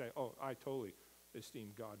probably say, oh, I totally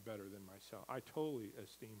esteem God better than myself. I totally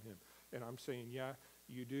esteem him. And I'm saying, yeah,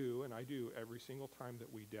 you do, and I do every single time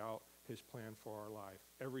that we doubt his plan for our life.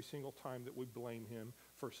 Every single time that we blame him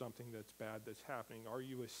for something that's bad that's happening. Are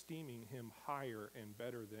you esteeming him higher and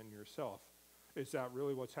better than yourself? Is that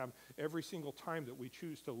really what's happening? Every single time that we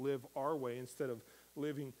choose to live our way instead of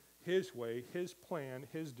living his way, his plan,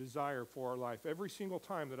 his desire for our life. Every single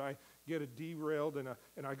time that I get derailed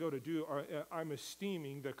and I go to do, I'm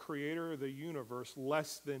esteeming the creator of the universe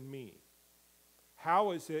less than me.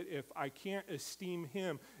 How is it if I can't esteem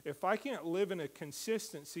him, if I can't live in a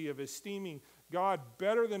consistency of esteeming God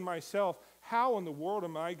better than myself, how in the world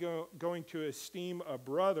am I going to esteem a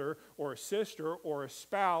brother or a sister or a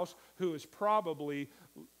spouse who is probably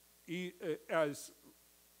as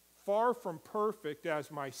far from perfect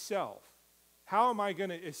as myself? How am I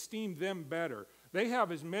going to esteem them better? They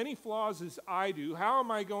have as many flaws as I do. How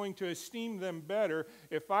am I going to esteem them better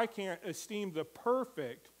if I can't esteem the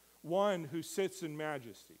perfect one who sits in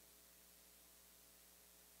majesty?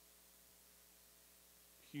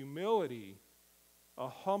 Humility, a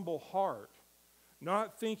humble heart,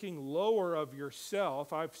 not thinking lower of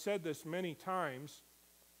yourself. I've said this many times.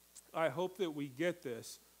 I hope that we get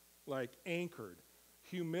this like anchored.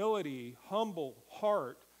 Humility, humble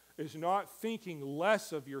heart is not thinking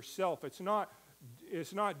less of yourself. It's not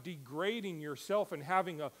degrading yourself and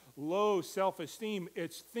having a low self-esteem.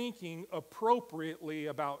 It's thinking appropriately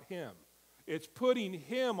about him. It's putting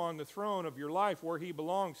him on the throne of your life where he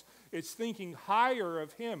belongs. It's thinking higher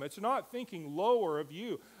of him. It's not thinking lower of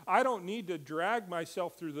you. I don't need to drag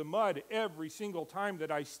myself through the mud every single time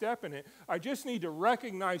that I step in it. I just need to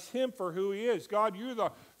recognize him for who he is. God, you're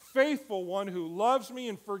the faithful one who loves me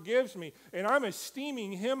and forgives me, and I'm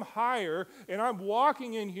esteeming him higher, and I'm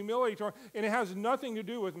walking in humility toward him, and it has nothing to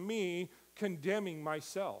do with me condemning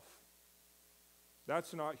myself.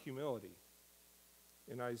 That's not humility.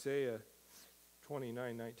 In Isaiah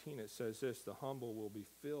 29:19, it says this, the humble will be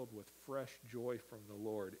filled with fresh joy from the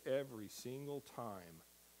Lord every single time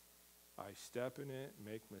I step in it,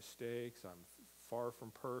 make mistakes, I'm far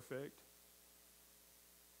from perfect.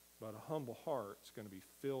 But a humble heart is going to be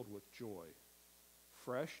filled with joy,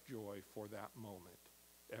 fresh joy for that moment,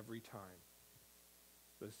 every time.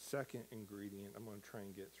 The second ingredient, I'm going to try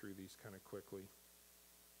and get through these kind of quickly.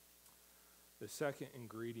 The second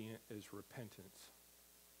ingredient is repentance.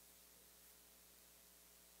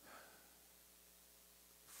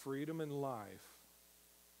 Freedom and life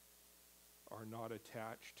are not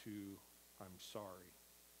attached to I'm sorry.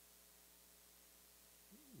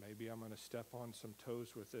 Maybe I'm going to step on some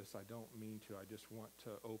toes with this. I don't mean to. I just want to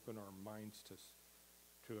open our minds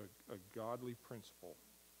to a godly principle.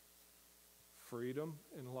 Freedom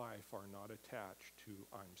and life are not attached to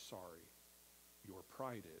I'm sorry. Your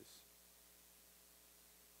pride is.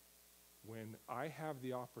 When I have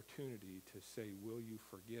the opportunity to say, will you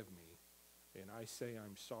forgive me? And I say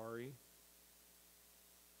I'm sorry,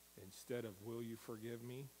 instead of will you forgive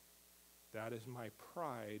me, that is my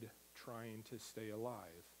pride trying to stay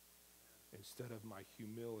alive, instead of my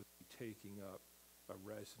humility taking up a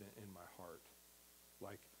resident in my heart.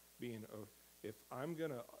 Like being, if I'm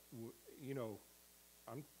going to,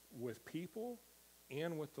 I'm with people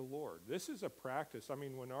and with the Lord. This is a practice. I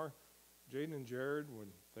mean, when Jaden and Jared, when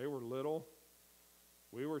they were little,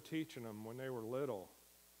 we were teaching them when they were little.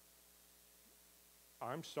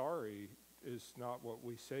 I'm sorry is not what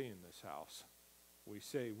we say in this house. We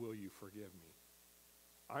say, will you forgive me?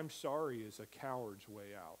 I'm sorry is a coward's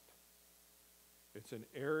way out. It's an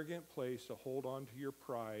arrogant place to hold on to your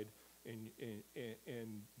pride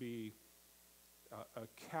and be a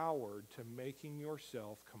coward to making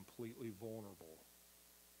yourself completely vulnerable.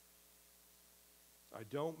 I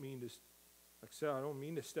don't mean to, like I said, I don't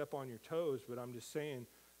mean to step on your toes, but I'm just saying,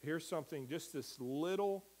 here's something, just this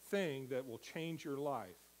little thing that will change your life.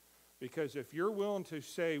 Because if you're willing to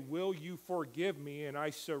say, will you forgive me, and I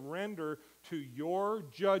surrender to your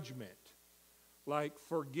judgment, like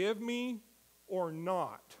forgive me or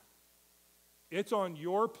not, it's on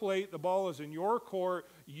your plate, the ball is in your court,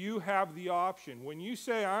 you have the option. When you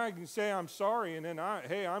say, I can say I'm sorry, and then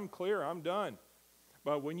hey, I'm clear, I'm done.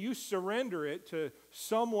 But when you surrender it to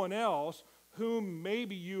someone else whom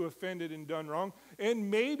maybe you offended and done wrong, and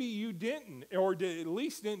maybe you didn't, or at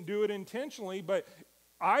least didn't do it intentionally, but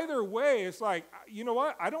either way, it's like, you know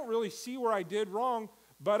what? I don't really see where I did wrong,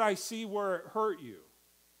 but I see where it hurt you.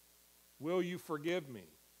 Will you forgive me?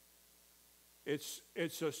 It's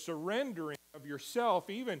a surrendering of yourself,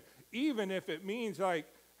 even if it means like,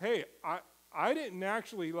 hey, I didn't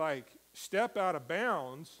actually like step out of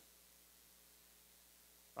bounds.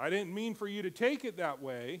 I didn't mean for you to take it that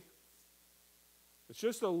way. It's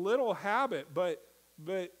just a little habit, but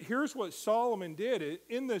here's what Solomon did.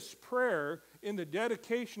 In this prayer, in the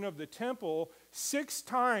dedication of the temple, 6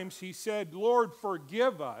 times he said, Lord,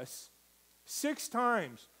 forgive us. 6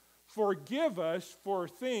 times. Forgive us for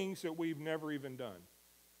things that we've never even done.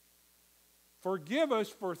 Forgive us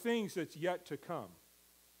for things that's yet to come.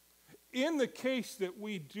 In the case that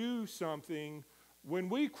we do something, when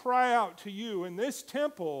we cry out to you in this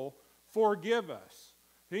temple, forgive us.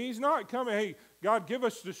 He's not coming, hey, God, give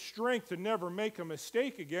us the strength to never make a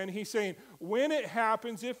mistake again. He's saying, when it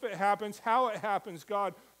happens, if it happens, how it happens,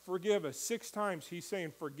 God, forgive us. 6 times he's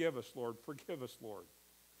saying, forgive us, Lord, forgive us, Lord.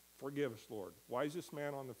 Forgive us, Lord. Wisest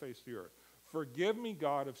man on the face of the earth. Forgive me,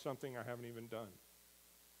 God, of something I haven't even done.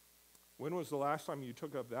 When was the last time you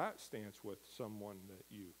took up that stance with someone that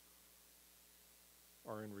you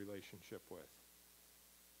are in relationship with?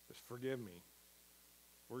 Just forgive me.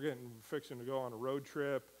 We're fixing to go on a road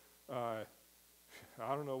trip. I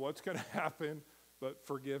don't know what's going to happen, but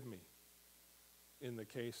forgive me in the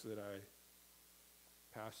case that I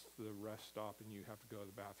pass the rest stop and you have to go to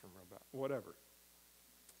the bathroom or whatever.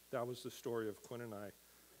 That was the story of Quinn and I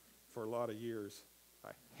for a lot of years.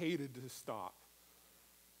 I hated to stop.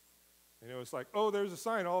 And it was like, oh, there's a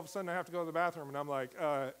sign. All of a sudden I have to go to the bathroom. And I'm like,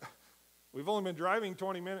 we've only been driving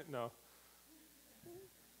 20 minutes. No.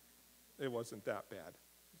 It wasn't that bad.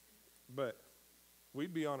 But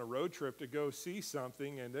we'd be on a road trip to go see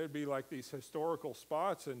something, and there'd be like these historical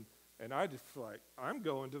spots, and I'd just feel like, I'm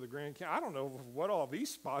going to the Grand Canyon. I don't know what all these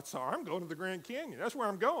spots are. I'm going to the Grand Canyon. That's where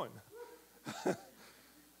I'm going.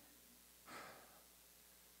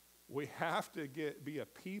 We have to be a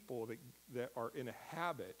people that are in a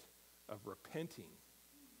habit of repenting.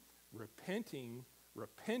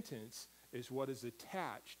 Repentance is what is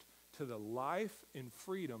attached to the life and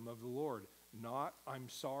freedom of the Lord, not I'm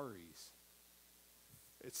sorry's.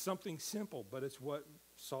 It's something simple, but it's what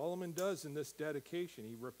Solomon does in this dedication.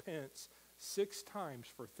 He repents 6 times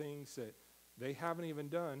for things that they haven't even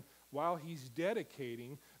done while he's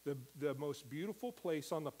dedicating the most beautiful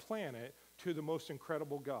place on the planet to the most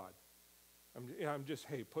incredible God. I'm just,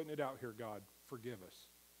 hey, putting it out here, God, forgive us,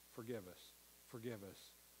 forgive us, forgive us,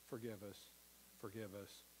 forgive us, forgive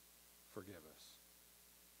us, forgive us.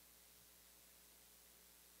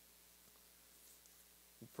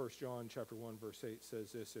 1 John chapter 1, verse 8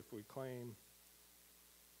 says this, if we claim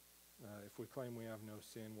we have no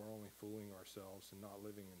sin, we're only fooling ourselves and not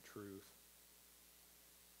living in truth.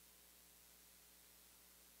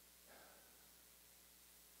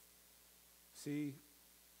 See,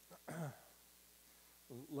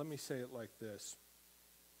 let me say it like this.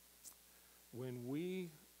 When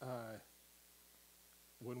we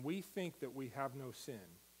think that we have no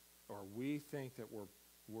sin, or we think that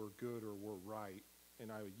we're good or we're right,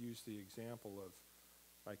 and I would use the example of,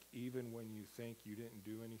 like, even when you think you didn't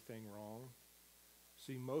do anything wrong.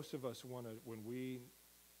 See, most of us want to, when we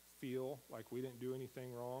feel like we didn't do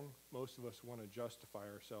anything wrong, most of us want to justify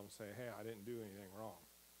ourselves and say, hey, I didn't do anything wrong.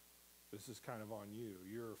 This is kind of on you.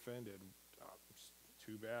 You're offended. It's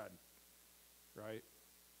too bad, right?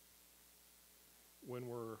 When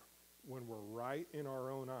we're right in our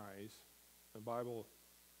own eyes, the Bible,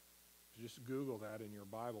 just Google that in your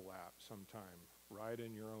Bible app sometime. Right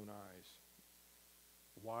in your own eyes.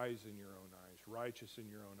 Wise in your own eyes. Righteous in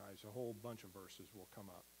your own eyes. A whole bunch of verses will come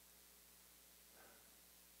up.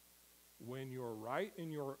 When you're right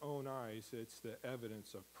in your own eyes, it's the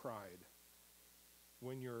evidence of pride.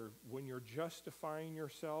 When you're justifying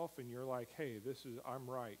yourself and you're like, hey, I'm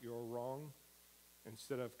right, you're wrong,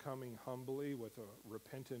 instead of coming humbly with a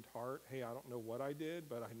repentant heart, hey, I don't know what I did,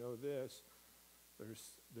 but I know this.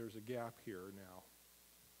 there's a gap here now.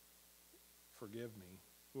 Forgive me.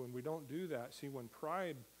 When we don't do that, see, when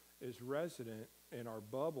pride is resident in our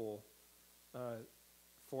bubble,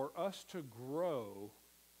 for us to grow,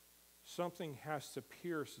 something has to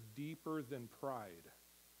pierce deeper than pride.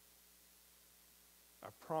 I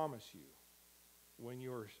promise you, when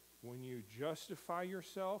you justify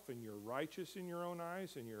yourself and you're righteous in your own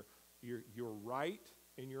eyes and you're right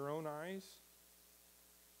in your own eyes,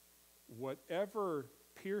 whatever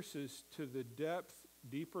pierces to the depth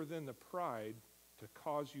deeper than the pride to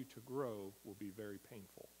cause you to grow will be very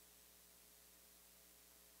painful.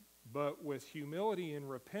 But with humility and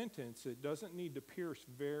repentance, it doesn't need to pierce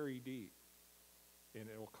very deep, and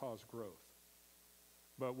it will cause growth.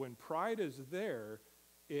 But when pride is there,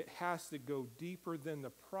 it has to go deeper than the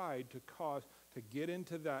pride to get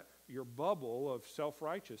into that your bubble of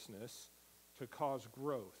self-righteousness to cause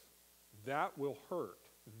growth. That will hurt.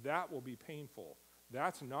 That will be painful.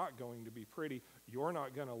 That's not going to be pretty. You're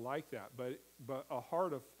not going to like that. But a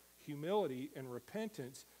heart of humility and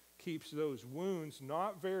repentance keeps those wounds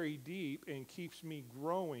not very deep and keeps me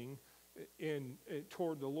growing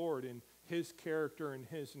toward the Lord in His character and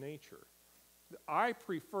His nature. I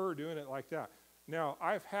prefer doing it like that. Now,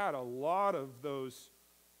 I've had a lot of those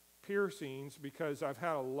piercings because I've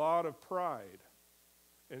had a lot of pride.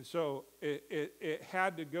 And so it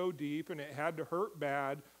had to go deep and it had to hurt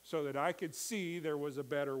bad so that I could see there was a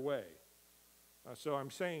better way. So I'm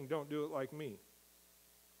saying don't do it like me.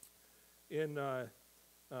 In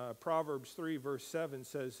Proverbs 3 verse 7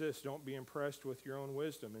 says this, don't be impressed with your own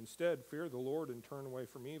wisdom. Instead, fear the Lord and turn away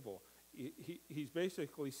from evil. He's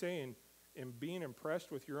basically saying, in being impressed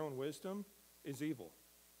with your own wisdom is evil.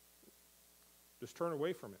 Just turn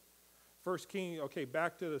away from it. First King,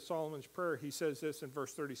 back to the Solomon's prayer. He says this in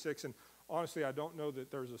verse 36, and honestly, I don't know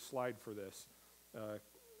that there's a slide for this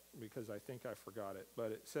because I think I forgot it.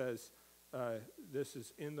 But it says, this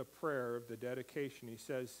is in the prayer of the dedication. He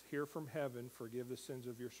says, hear from heaven, forgive the sins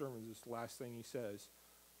of your servants. This is the last thing he says.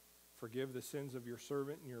 Forgive the sins of your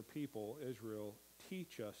servant and your people, Israel.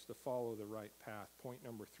 Teach us to follow the right path. Point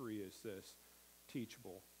number 3 is this,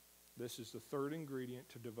 teachable. This is the third ingredient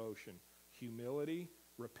to devotion. Humility,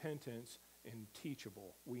 repentance, and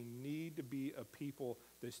teachable. We need to be a people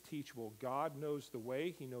that's teachable. God knows the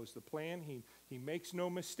way. He knows the plan. He makes no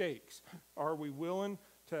mistakes. Are we willing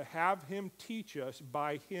to have Him teach us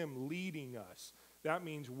by Him leading us? That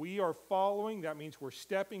means we are following. That means we're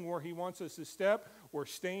stepping where He wants us to step. We're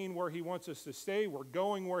staying where He wants us to stay. We're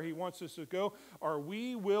going where He wants us to go. Are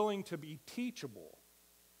we willing to be teachable?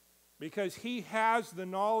 Because He has the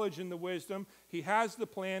knowledge and the wisdom. He has the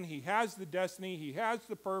plan. He has the destiny. He has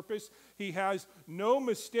the purpose. He has no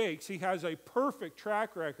mistakes. He has a perfect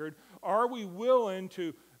track record. Are we willing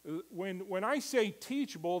to, when I say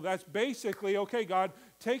teachable, that's basically, okay, God,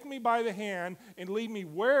 take me by the hand and lead me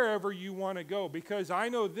wherever you want to go. Because I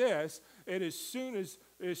know this, and as soon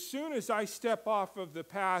as I step off of the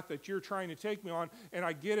path that you're trying to take me on and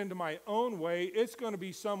I get into my own way, it's going to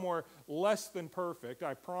be somewhere less than perfect,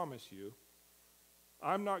 I promise you.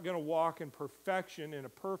 I'm not going to walk in perfection in a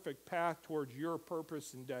perfect path towards your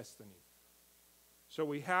purpose and destiny. So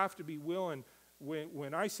we have to be willing,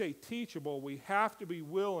 when I say teachable, we have to be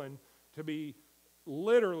willing to be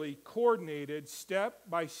literally coordinated step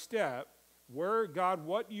by step. Where, God,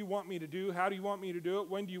 what do you want me to do? How do you want me to do it?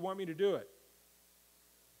 When do you want me to do it?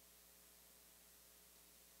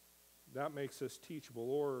 That makes us teachable.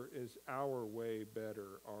 Or is our way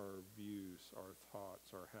better? Our views, our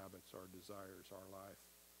thoughts, our habits, our desires, our life.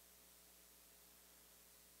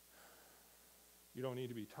 You don't need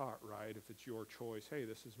to be taught, right? If it's your choice. Hey,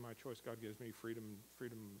 this is my choice. God gives me freedom,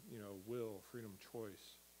 will, freedom,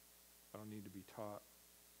 choice. I don't need to be taught.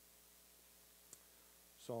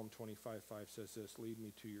 Psalm 25:5 says this, lead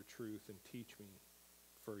me to your truth and teach me,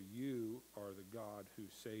 for you are the God who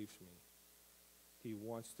saves me. He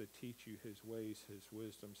wants to teach you His ways, His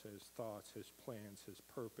wisdoms, His thoughts, His plans, His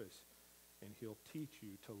purpose, and He'll teach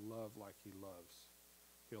you to love like He loves.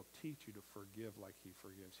 He'll teach you to forgive like He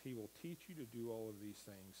forgives. He will teach you to do all of these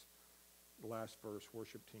things. The last verse,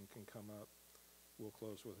 worship team can come up. We'll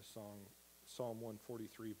close with a song. Psalm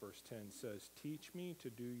 143 verse 10 says, teach me to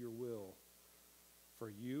do your will, for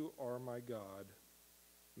you are my God.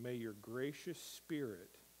 May your gracious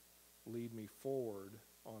Spirit lead me forward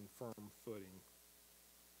on firm footing.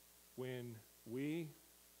 When we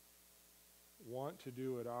want to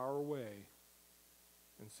do it our way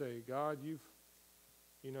and say, God,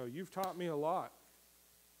 you've taught me a lot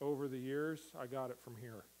over the years. I got it from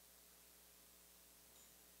here.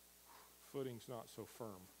 Footing's not so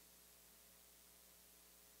firm.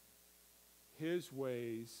 His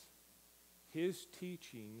ways, His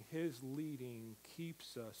teaching, His leading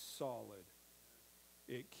keeps us solid.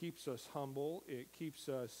 It keeps us humble. It keeps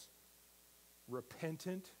us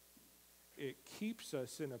repentant. It keeps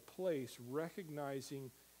us in a place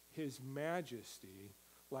recognizing His majesty,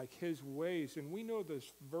 like His ways. And we know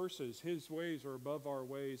those verses, His ways are above our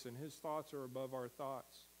ways and His thoughts are above our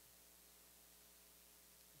thoughts.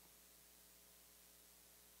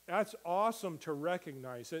 That's awesome to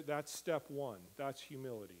recognize it. That's step one. That's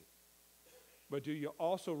humility. But do you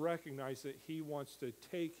also recognize that He wants to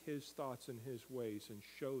take His thoughts and His ways and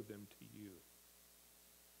show them to you?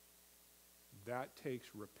 That takes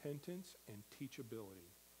repentance and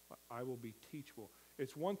teachability. I will be teachable.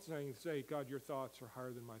 It's one thing to say, God, your thoughts are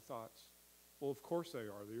higher than my thoughts. Well, of course they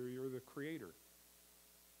are. You're the creator.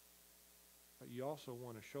 But you also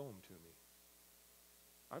want to show them to me.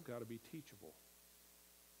 I've got to be teachable.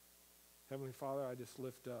 Heavenly Father, I just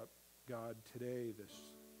lift up, God, today, this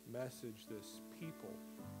message, this people.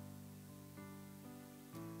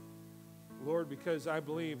 Lord, because I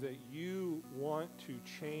believe that you want to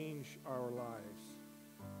change our lives.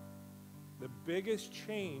 The biggest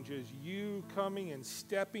change is you coming and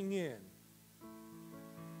stepping in.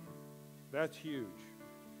 That's huge.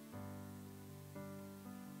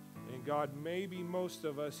 And God, maybe most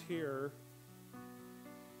of us here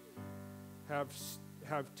have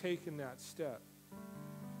taken that step.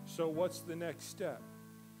 So what's the next step?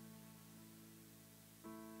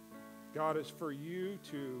 God, is for you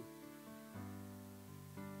to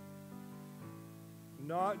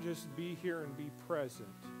not just be here and be present,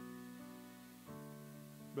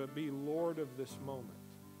 but be Lord of this moment.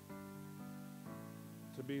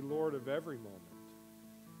 To be Lord of every moment.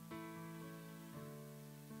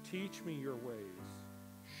 Teach me your ways.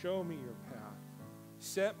 Show me your path.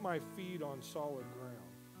 Set my feet on solid ground.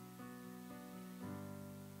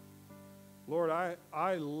 Lord,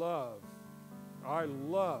 I love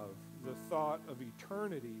the thought of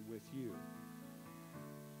eternity with you.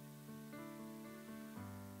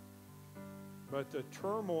 But the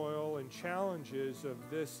turmoil and challenges of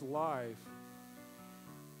this life,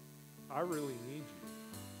 I really need you.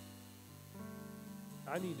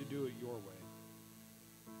 I need to do it your way.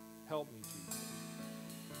 Help me, Jesus.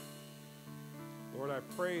 Lord, I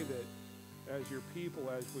pray that as your people,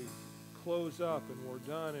 as we close up and we're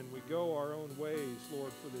done and we go our own ways,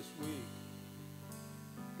 Lord, for this week,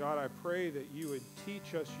 God, I pray that you would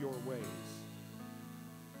teach us your ways,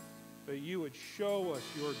 that you would show us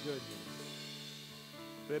your goodness,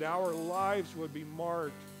 that our lives would be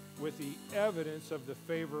marked with the evidence of the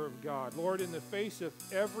favor of God. Lord, in the face of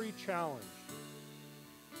every challenge,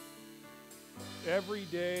 every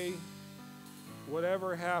day,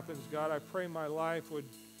 whatever happens, God, I pray my life would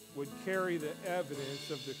carry the evidence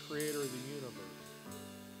of the creator of the universe.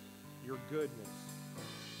 Your goodness,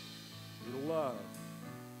 your love,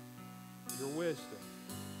 your wisdom,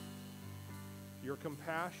 your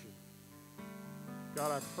compassion.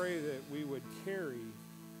 God, I pray that we would carry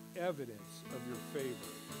evidence of your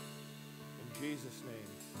favor. In Jesus'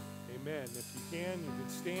 name, amen. If you can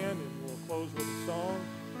stand and we'll close with a song.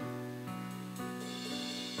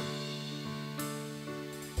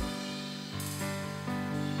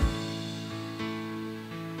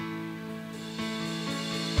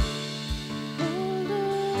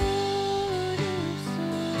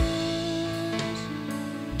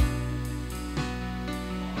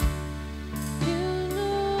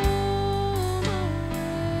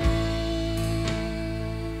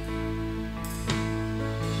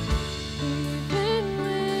 Even when I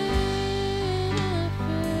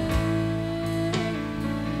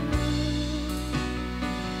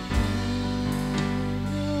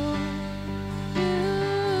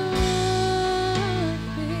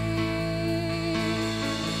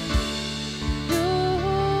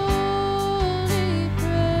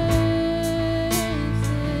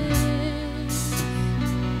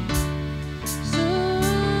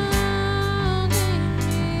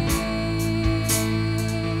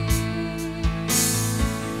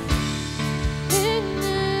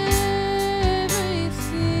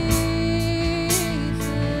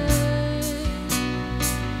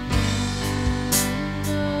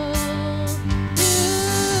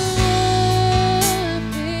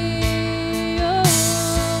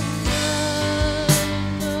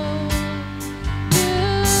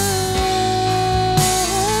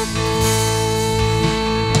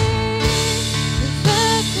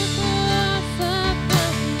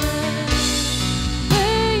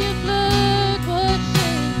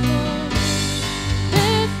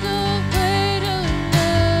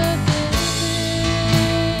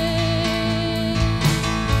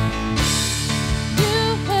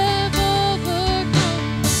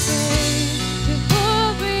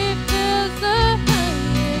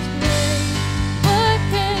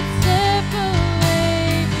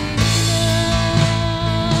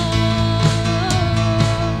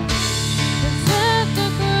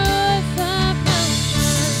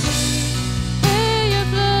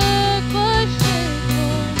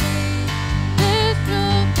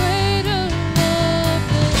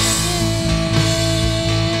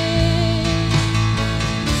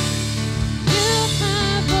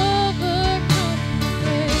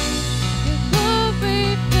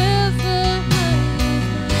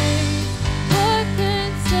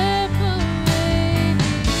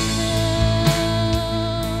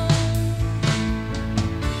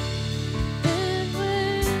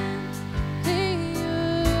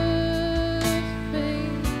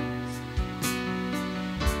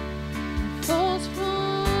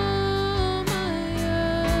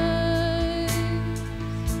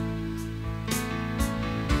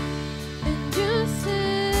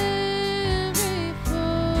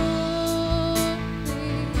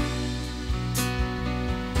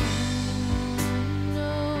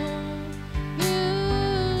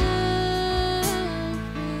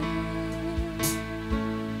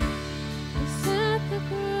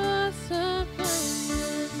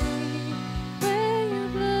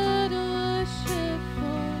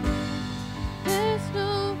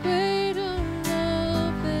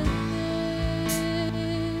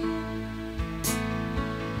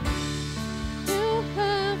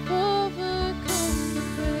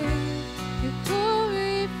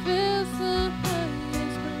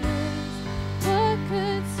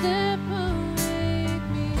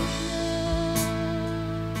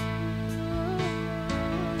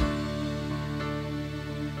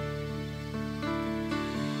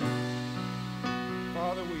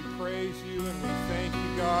praise you and we thank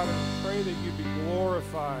you, God, and we pray that you be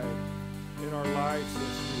glorified in our lives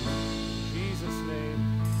this week. In Jesus'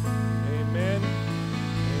 name, amen.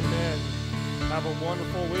 Amen. Have a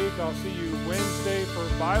wonderful week. I'll see you Wednesday for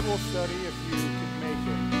Bible study if you can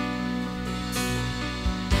make it.